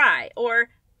of dry or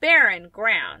barren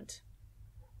ground."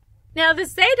 Now, the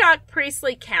Zadok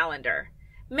priestly calendar.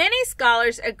 Many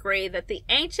scholars agree that the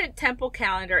ancient temple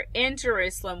calendar in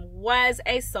Jerusalem was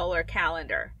a solar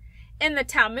calendar. In the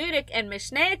Talmudic and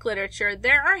Mishnaic literature,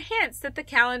 there are hints that the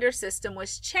calendar system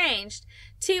was changed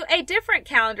to a different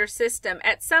calendar system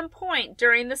at some point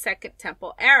during the Second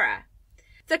Temple era.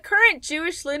 The current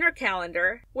Jewish lunar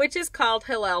calendar, which is called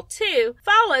Hillel II,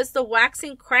 follows the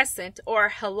waxing crescent, or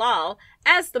Halal,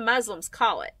 as the Muslims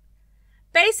call it.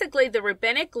 Basically, the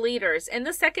rabbinic leaders in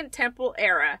the Second Temple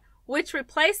era, which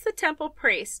replaced the temple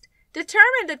priest,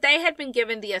 determined that they had been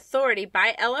given the authority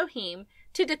by Elohim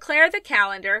to declare the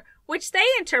calendar, which they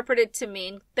interpreted to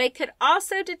mean they could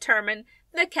also determine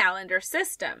the calendar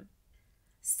system.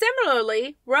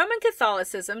 Similarly, Roman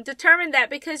Catholicism determined that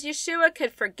because Yeshua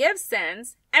could forgive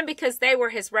sins, and because they were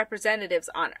his representatives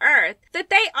on earth, that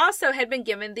they also had been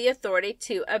given the authority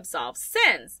to absolve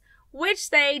sins, which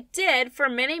they did for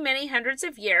many, many hundreds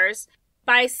of years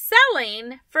by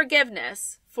selling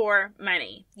forgiveness for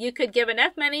money. You could give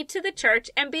enough money to the church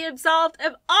and be absolved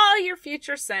of all your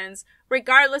future sins,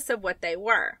 regardless of what they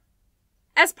were.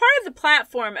 As part of the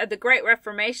platform of the Great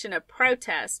Reformation of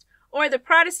protest, or the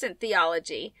Protestant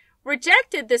theology,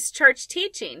 rejected this church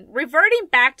teaching, reverting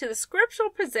back to the scriptural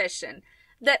position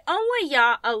that only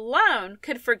Yah alone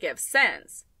could forgive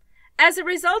sins. As a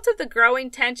result of the growing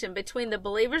tension between the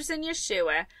believers in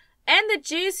Yeshua and the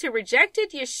Jews who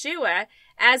rejected Yeshua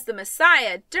as the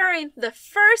Messiah during the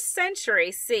 1st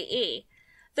century CE,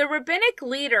 the rabbinic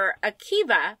leader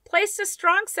Akiva placed a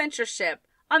strong censorship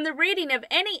on the reading of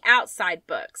any outside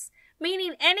books,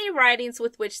 meaning any writings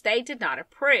with which they did not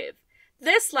approve.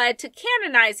 This led to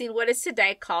canonizing what is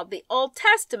today called the Old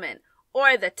Testament,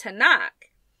 or the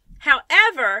Tanakh.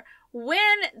 However,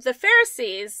 when the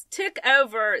Pharisees took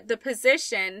over the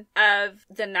position of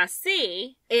the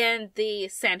Nasi in the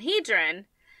Sanhedrin,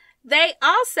 they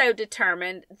also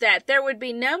determined that there would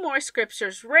be no more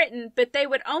scriptures written, but they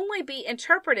would only be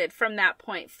interpreted from that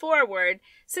point forward,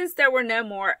 since there were no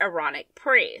more Aaronic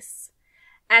priests.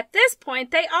 At this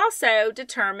point, they also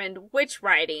determined which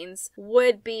writings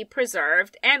would be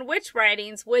preserved and which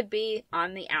writings would be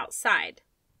on the outside.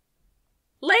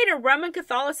 Later, Roman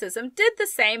Catholicism did the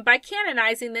same by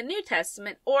canonizing the New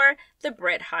Testament, or the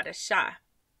Brit Hadashah.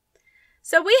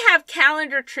 So we have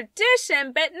calendar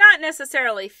tradition, but not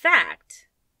necessarily fact.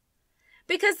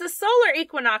 Because the solar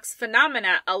equinox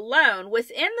phenomena alone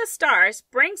within the stars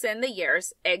brings in the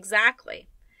years exactly.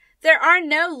 There are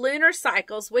no lunar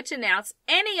cycles which announce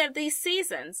any of these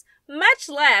seasons, much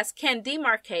less can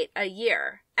demarcate a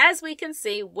year, as we can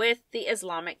see with the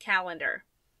Islamic calendar.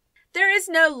 There is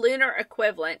no lunar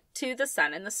equivalent to the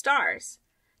sun and the stars.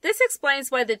 This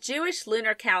explains why the Jewish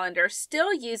lunar calendar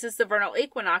still uses the vernal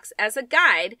equinox as a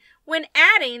guide when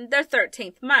adding the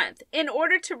 13th month in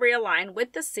order to realign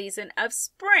with the season of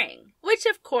spring, which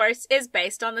of course is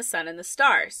based on the sun and the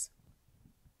stars.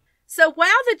 So while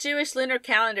the Jewish lunar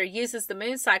calendar uses the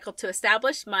moon cycle to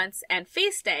establish months and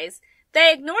feast days,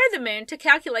 they ignore the moon to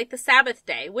calculate the Sabbath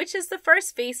day, which is the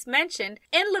first feast mentioned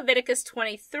in Leviticus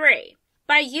 23,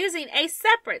 by using a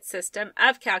separate system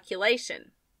of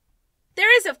calculation.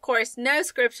 There is, of course, no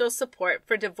scriptural support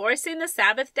for divorcing the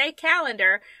Sabbath day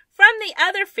calendar from the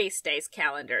other feast days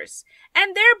calendars,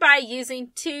 and thereby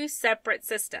using two separate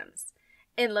systems.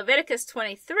 In Leviticus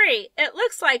 23, it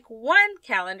looks like one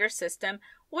calendar system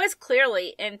was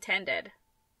clearly intended.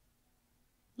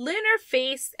 Lunar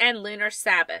feasts and lunar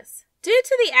Sabbaths. Due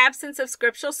to the absence of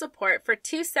scriptural support for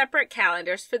two separate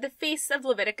calendars for the feasts of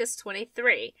Leviticus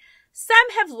 23,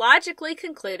 some have logically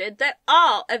concluded that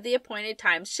all of the appointed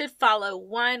times should follow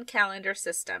one calendar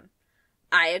system.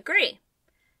 I agree.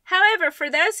 However, for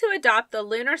those who adopt the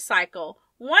lunar cycle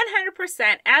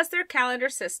 100% as their calendar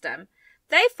system,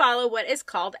 they follow what is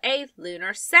called a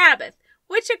lunar Sabbath,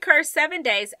 which occurs 7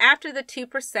 days after the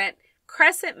 2%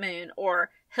 crescent moon, or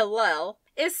Hillel,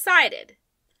 is sighted.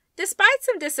 Despite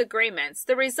some disagreements,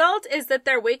 the result is that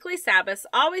their weekly Sabbaths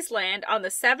always land on the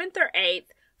 7th or 8th,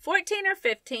 14th or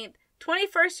 15th,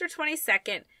 21st or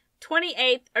 22nd,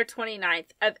 28th or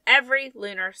 29th of every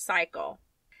lunar cycle.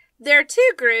 There are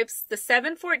two groups, the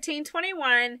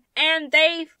 7-14-21, and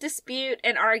they dispute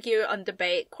and argue and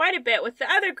debate quite a bit with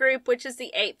the other group, which is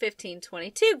the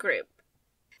 8-15-22 group.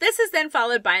 This is then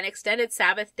followed by an extended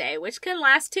Sabbath day, which can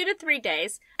last 2 to 3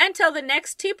 days until the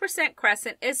next 2%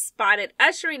 crescent is spotted,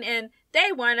 ushering in day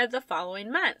 1 of the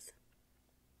following month.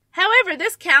 However,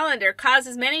 this calendar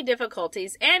causes many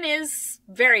difficulties and is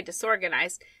very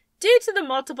disorganized due to the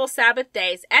multiple Sabbath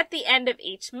days at the end of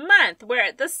each month,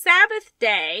 where the Sabbath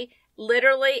day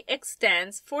literally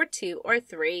extends for 2 or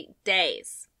 3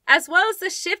 days, as well as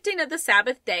the shifting of the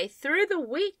Sabbath day through the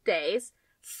weekdays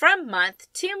from month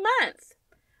to month.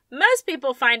 Most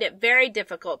people find it very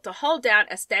difficult to hold down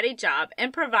a steady job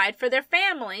and provide for their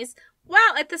families,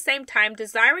 while at the same time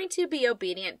desiring to be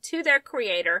obedient to their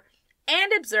Creator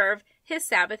and observe His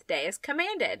Sabbath day as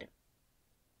commanded.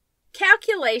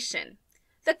 Calculation.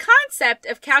 The concept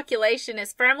of calculation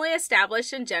is firmly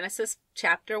established in Genesis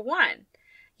chapter 1.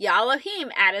 Yah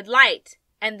Elohim added light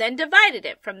and then divided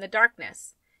it from the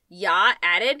darkness. Yah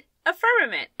added a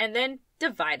firmament and then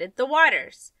divided the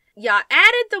waters. Yah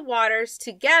added the waters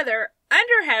together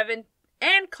under heaven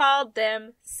and called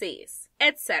them seas,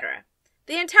 etc.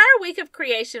 The entire week of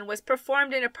creation was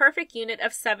performed in a perfect unit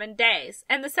of 7 days,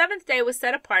 and the 7th day was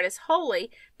set apart as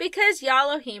holy because Yah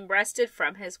Elohim rested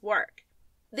from His work.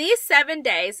 These 7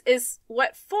 days is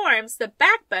what forms the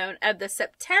backbone of the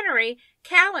septenary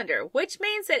calendar, which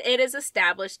means that it is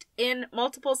established in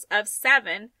multiples of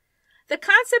 7. The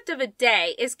concept of a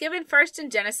day is given first in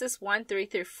Genesis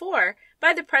 1:3-4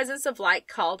 by the presence of light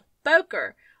called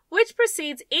Boker, which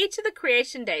precedes each of the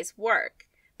creation days' work.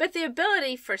 But the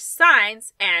ability for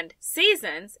signs and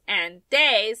seasons and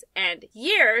days and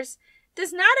years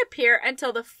does not appear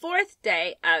until the fourth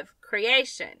day of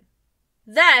creation.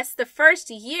 Thus, the first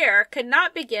year could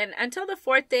not begin until the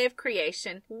fourth day of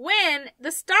creation, when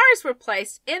the stars were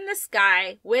placed in the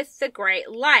sky with the great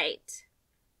light.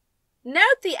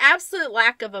 Note the absolute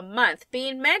lack of a month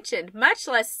being mentioned, much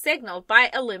less signaled by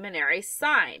a luminary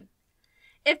sign.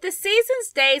 If the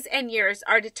seasons, days, and years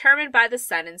are determined by the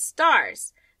sun and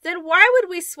stars, then why would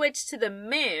we switch to the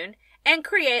moon and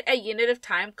create a unit of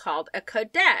time called a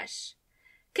Kodesh?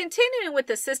 Continuing with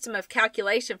the system of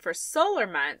calculation for solar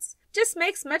months just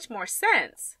makes much more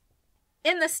sense.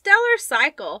 In the stellar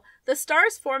cycle, the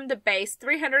stars form the base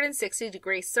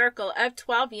 360-degree circle of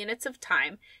 12 units of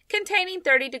time containing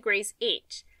 30 degrees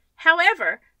each.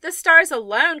 However, the stars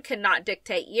alone cannot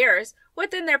dictate years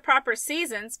within their proper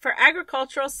seasons for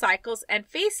agricultural cycles and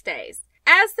feast days,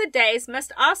 as the days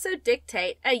must also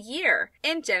dictate a year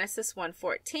in Genesis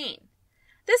 1:14.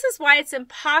 This is why it's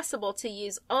impossible to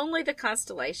use only the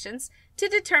constellations to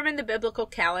determine the biblical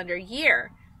calendar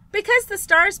year, because the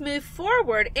stars move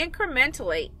forward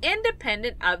incrementally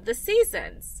independent of the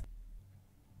seasons.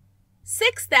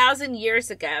 6,000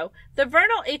 years ago, the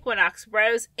vernal equinox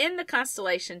rose in the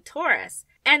constellation Taurus,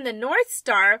 and the North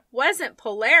Star wasn't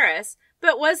Polaris,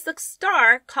 but was the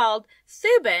star called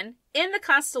Thuban in the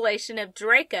constellation of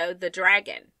Draco the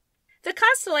dragon. The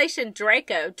constellation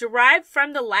Draco derived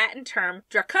from the Latin term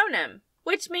Draconum,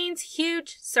 which means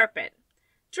huge serpent.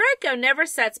 Draco never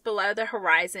sets below the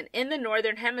horizon in the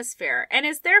northern hemisphere and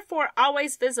is therefore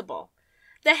always visible.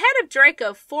 The head of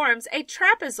Draco forms a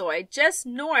trapezoid just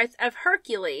north of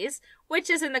Hercules, which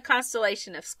is in the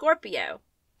constellation of Scorpio,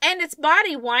 and its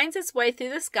body winds its way through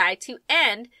the sky to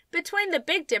end between the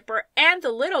Big Dipper and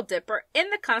the Little Dipper in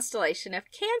the constellation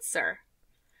of Cancer.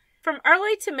 From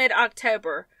early to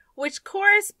mid-October, which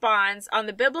corresponds on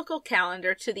the biblical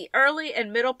calendar to the early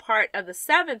and middle part of the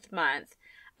 7th month,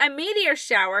 a meteor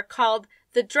shower called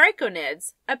the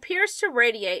Draconids appears to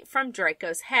radiate from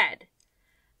Draco's head.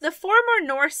 The former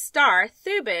North Star,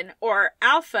 Thuban, or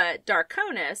Alpha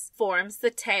Draconis, forms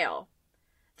the tail.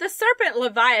 The serpent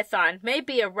Leviathan may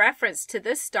be a reference to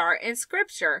this star in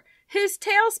Scripture, whose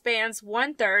tail spans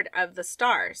 1/3 of the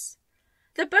stars.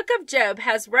 The book of Job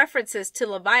has references to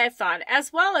Leviathan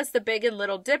as well as the Big and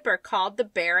Little Dipper called the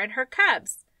Bear and her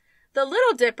cubs. The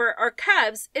Little Dipper, or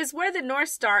cubs, is where the North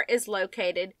Star is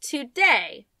located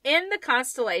today in the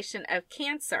constellation of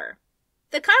Cancer.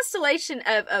 The constellation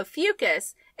of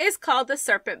Ophiuchus is called the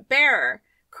Serpent Bearer,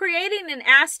 creating an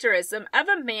asterism of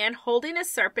a man holding a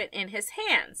serpent in his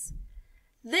hands.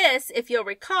 This, if you'll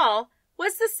recall,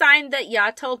 was the sign that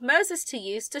Yah told Moses to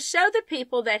use to show the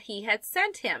people that he had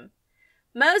sent him.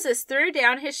 Moses threw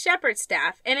down his shepherd's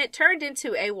staff, and it turned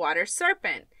into a water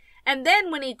serpent. And then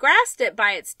when he grasped it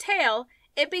by its tail,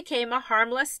 it became a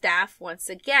harmless staff once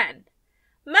again.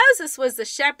 Moses was the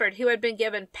shepherd who had been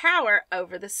given power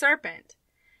over the serpent.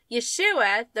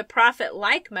 Yeshua, the prophet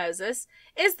like Moses,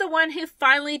 is the one who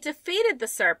finally defeated the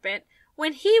serpent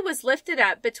when he was lifted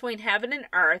up between heaven and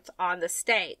earth on the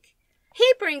stake.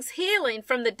 He brings healing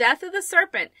from the death of the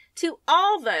serpent to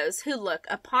all those who look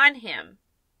upon him.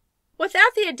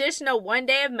 Without the additional 1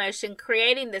 day of motion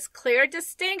creating this clear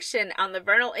distinction on the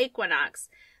vernal equinox,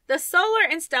 the solar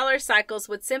and stellar cycles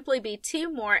would simply be 2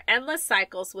 more endless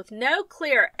cycles with no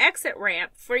clear exit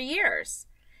ramp for years.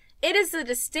 It is the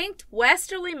distinct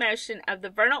westerly motion of the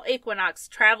vernal equinox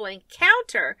traveling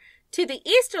counter to the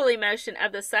easterly motion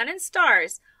of the sun and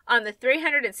stars on the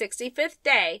 365th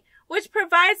day, which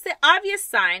provides the obvious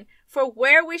sign for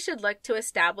where we should look to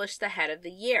establish the head of the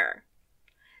year.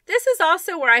 This is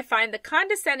also where I find the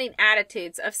condescending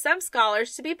attitudes of some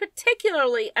scholars to be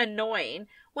particularly annoying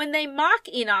when they mock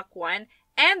Enoch 1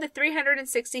 and the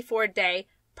 364-day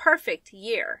perfect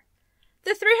year.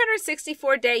 The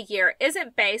 364-day year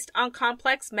isn't based on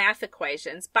complex math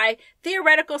equations by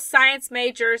theoretical science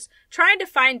majors trying to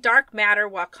find dark matter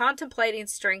while contemplating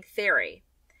string theory.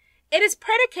 It is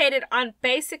predicated on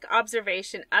basic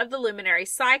observation of the luminary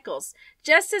cycles,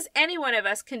 just as any one of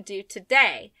us can do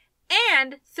today,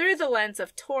 and through the lens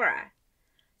of Torah.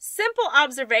 Simple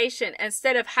observation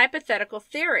instead of hypothetical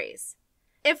theories.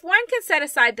 If one can set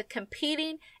aside the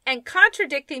competing and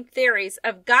contradicting theories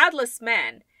of godless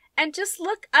men and just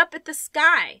look up at the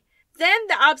sky, then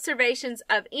the observations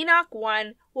of Enoch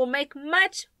 1 will make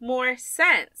much more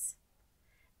sense.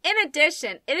 In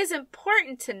addition, it is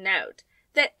important to note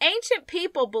that ancient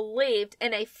people believed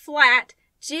in a flat,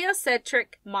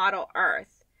 geocentric model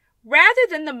Earth, rather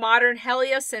than the modern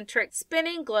heliocentric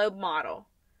spinning globe model.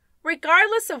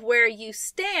 Regardless of where you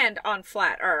stand on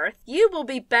flat Earth, you will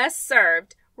be best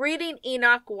served reading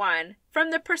Enoch 1 from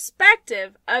the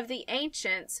perspective of the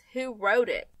ancients who wrote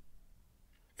it.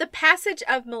 The passage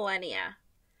of millennia.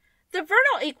 The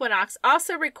vernal equinox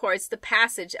also records the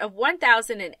passage of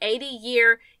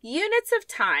 1,080-year units of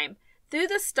time through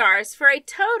the stars for a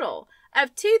total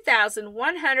of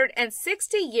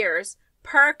 2,160 years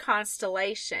per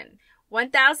constellation.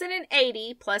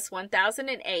 1,080 plus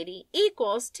 1,080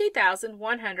 equals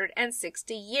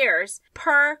 2,160 years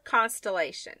per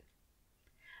constellation.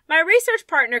 My research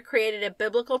partner created a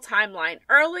biblical timeline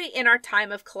early in our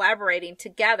time of collaborating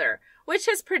together, which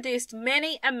has produced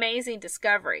many amazing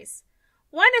discoveries.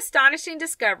 One astonishing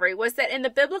discovery was that in the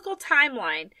biblical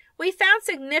timeline, we found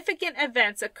significant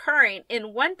events occurring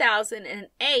in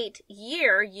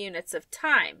 1,008-year units of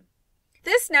time.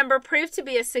 This number proved to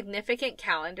be a significant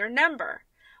calendar number.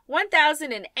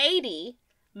 1,080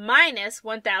 minus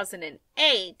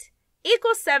 1,008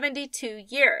 equals 72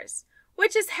 years,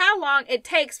 which is how long it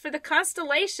takes for the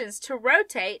constellations to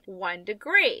rotate 1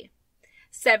 degree.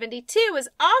 72 is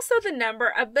also the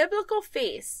number of biblical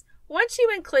feasts once you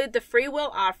include the free will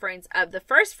offerings of the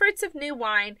first fruits of new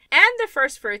wine and the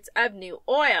first fruits of new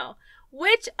oil,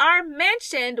 which are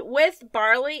mentioned with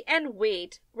barley and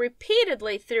wheat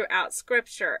repeatedly throughout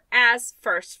Scripture as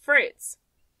first fruits.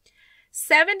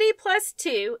 70 plus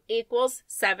 2 equals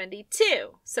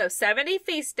 72. So 70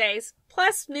 feast days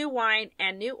plus new wine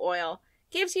and new oil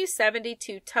gives you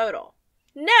 72 total.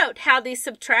 Note how these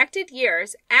subtracted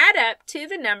years add up to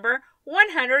the number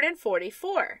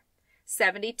 144.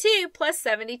 72 plus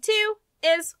 72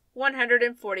 is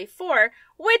 144,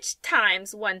 which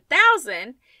times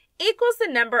 1,000 equals the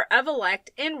number of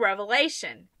elect in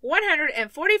Revelation.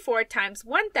 144 times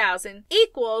 1,000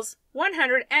 equals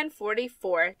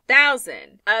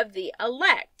 144,000 of the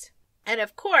elect. And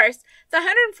of course, the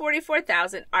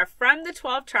 144,000 are from the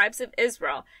 12 tribes of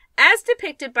Israel, as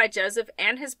depicted by Joseph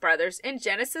and his brothers in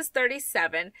Genesis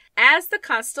 37 as the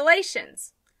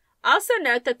constellations. Also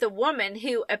note that the woman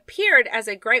who appeared as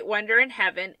a great wonder in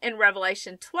heaven in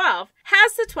Revelation 12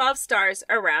 has the 12 stars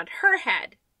around her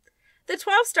head. The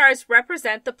 12 stars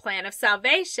represent the plan of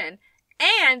salvation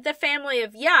and the family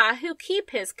of Yah who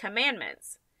keep his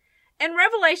commandments. In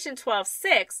Revelation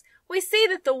 12:6, we see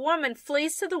that the woman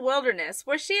flees to the wilderness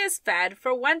where she is fed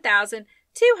for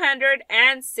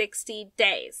 1,260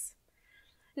 days.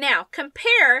 Now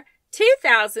compare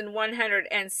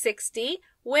 2,160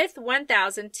 with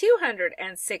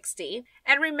 1,260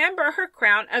 and remember her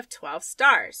crown of 12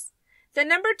 stars. The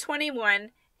number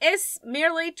 21 is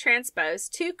merely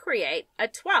transposed to create a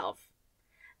 12.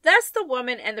 Thus the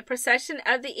woman and the procession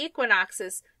of the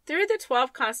equinoxes through the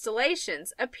 12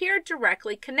 constellations appear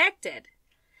directly connected.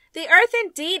 The earth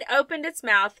indeed opened its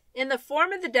mouth in the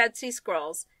form of the Dead Sea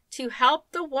Scrolls to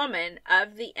help the woman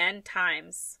of the end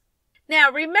times.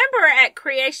 Now remember at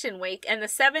Creation Week and the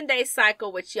 7-day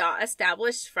cycle which Yah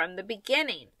established from the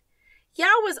beginning.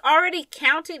 Yah was already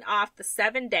counting off the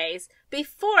 7 days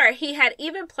before he had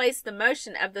even placed the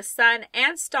motion of the sun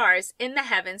and stars in the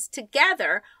heavens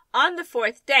together on the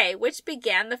 4th day, which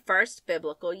began the first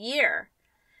biblical year.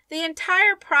 The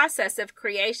entire process of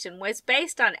creation was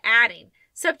based on adding,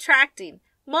 subtracting,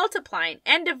 multiplying,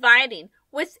 and dividing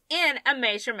within a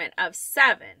measurement of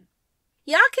 7.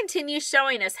 Yah continues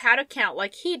showing us how to count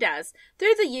like he does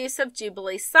through the use of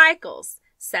Jubilee cycles,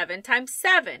 7 times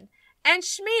 7, and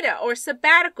Shemitah or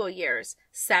sabbatical years,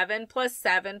 7 plus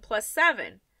 7 plus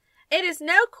 7. It is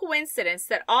no coincidence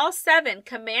that all 7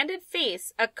 commanded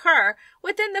feasts occur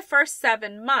within the first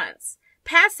 7 months.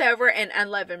 Passover and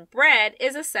unleavened bread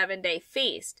is a 7-day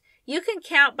feast. You can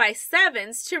count by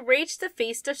 7s to reach the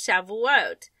feast of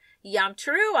Shavuot. Yom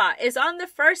Teruah is on the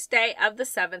first day of the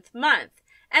 7th month,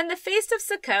 and the feast of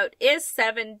Sukkot is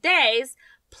 7 days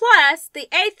plus the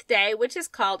 8th day, which is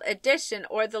called Addition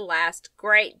or the last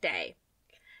great day.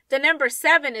 The number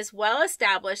 7 is well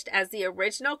established as the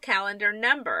original calendar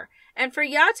number, and for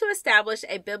Yah to establish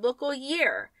a biblical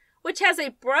year, which has a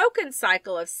broken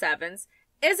cycle of 7s,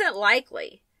 isn't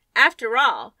likely. After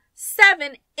all,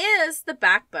 7 is the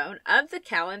backbone of the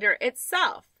calendar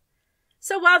itself.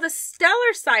 So while the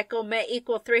stellar cycle may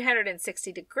equal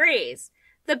 360 degrees,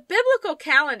 the biblical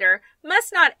calendar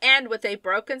must not end with a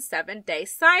broken 7-day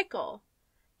cycle.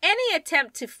 Any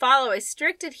attempt to follow a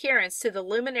strict adherence to the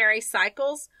luminary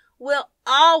cycles will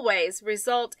always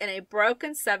result in a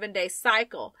broken 7-day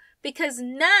cycle because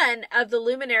none of the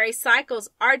luminary cycles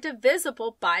are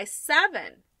divisible by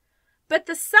 7. But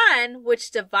the sun,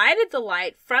 which divided the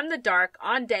light from the dark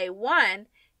on day 1,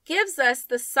 gives us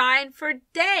the sign for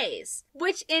days,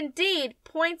 which indeed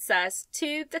points us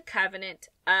to the covenant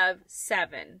of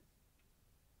 7.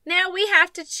 Now we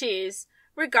have to choose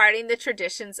regarding the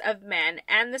traditions of men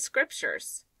and the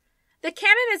scriptures. The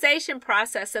canonization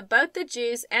process of both the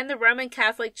Jews and the Roman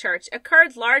Catholic Church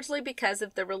occurred largely because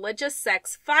of the religious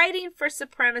sects fighting for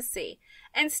supremacy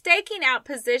and staking out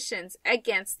positions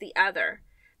against the other.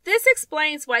 This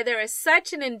explains why there is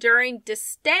such an enduring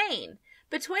disdain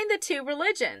between the two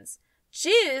religions.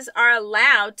 Jews are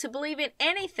allowed to believe in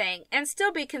anything and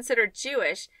still be considered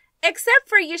Jewish, except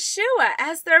for Yeshua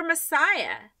as their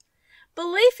Messiah.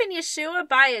 Belief in Yeshua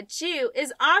by a Jew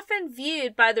is often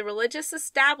viewed by the religious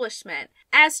establishment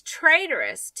as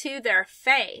traitorous to their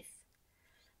faith.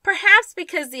 Perhaps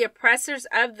because the oppressors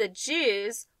of the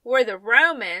Jews were the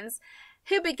Romans,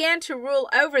 who began to rule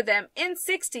over them in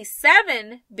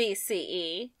 67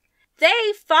 BCE,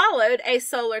 they followed a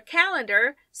solar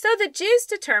calendar, so the Jews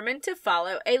determined to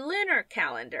follow a lunar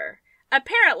calendar.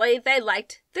 Apparently, they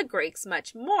liked the Greeks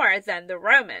much more than the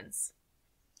Romans.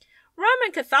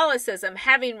 Roman Catholicism,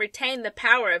 having retained the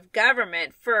power of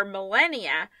government for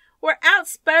millennia, were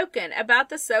outspoken about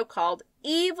the so-called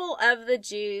evil of the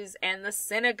Jews and the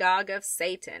synagogue of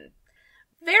Satan.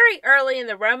 Very early in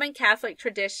the Roman Catholic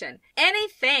tradition,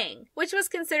 anything which was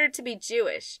considered to be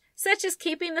Jewish, such as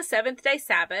keeping the seventh-day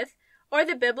Sabbath or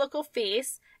the biblical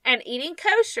feasts and eating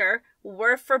kosher,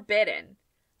 were forbidden.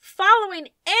 Following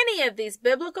any of these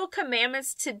biblical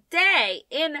commandments today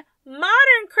in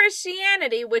modern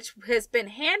Christianity, which has been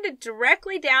handed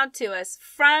directly down to us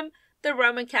from the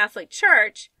Roman Catholic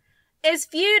Church, is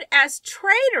viewed as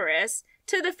traitorous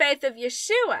to the faith of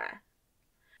Yeshua.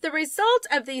 The result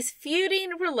of these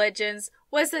feuding religions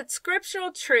was that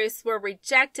scriptural truths were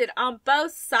rejected on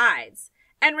both sides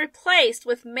and replaced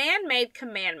with man-made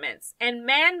commandments and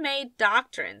man-made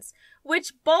doctrines,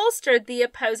 which bolstered the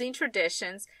opposing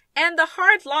traditions and the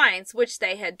hard lines which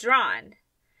they had drawn.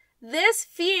 This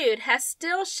feud has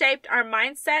still shaped our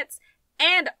mindsets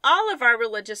and all of our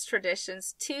religious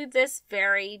traditions to this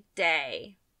very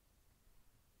day.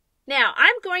 Now,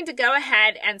 I'm going to go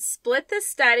ahead and split the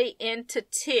study into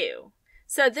two.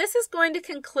 So this is going to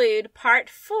conclude part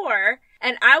 4,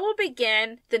 and I will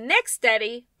begin the next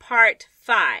study, part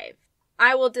 5.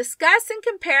 I will discuss and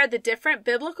compare the different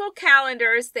biblical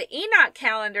calendars, the Enoch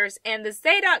calendars, and the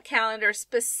Zadok calendar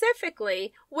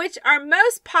specifically, which are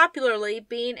most popularly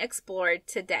being explored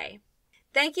today.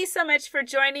 Thank you so much for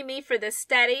joining me for this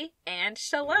study, and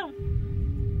shalom.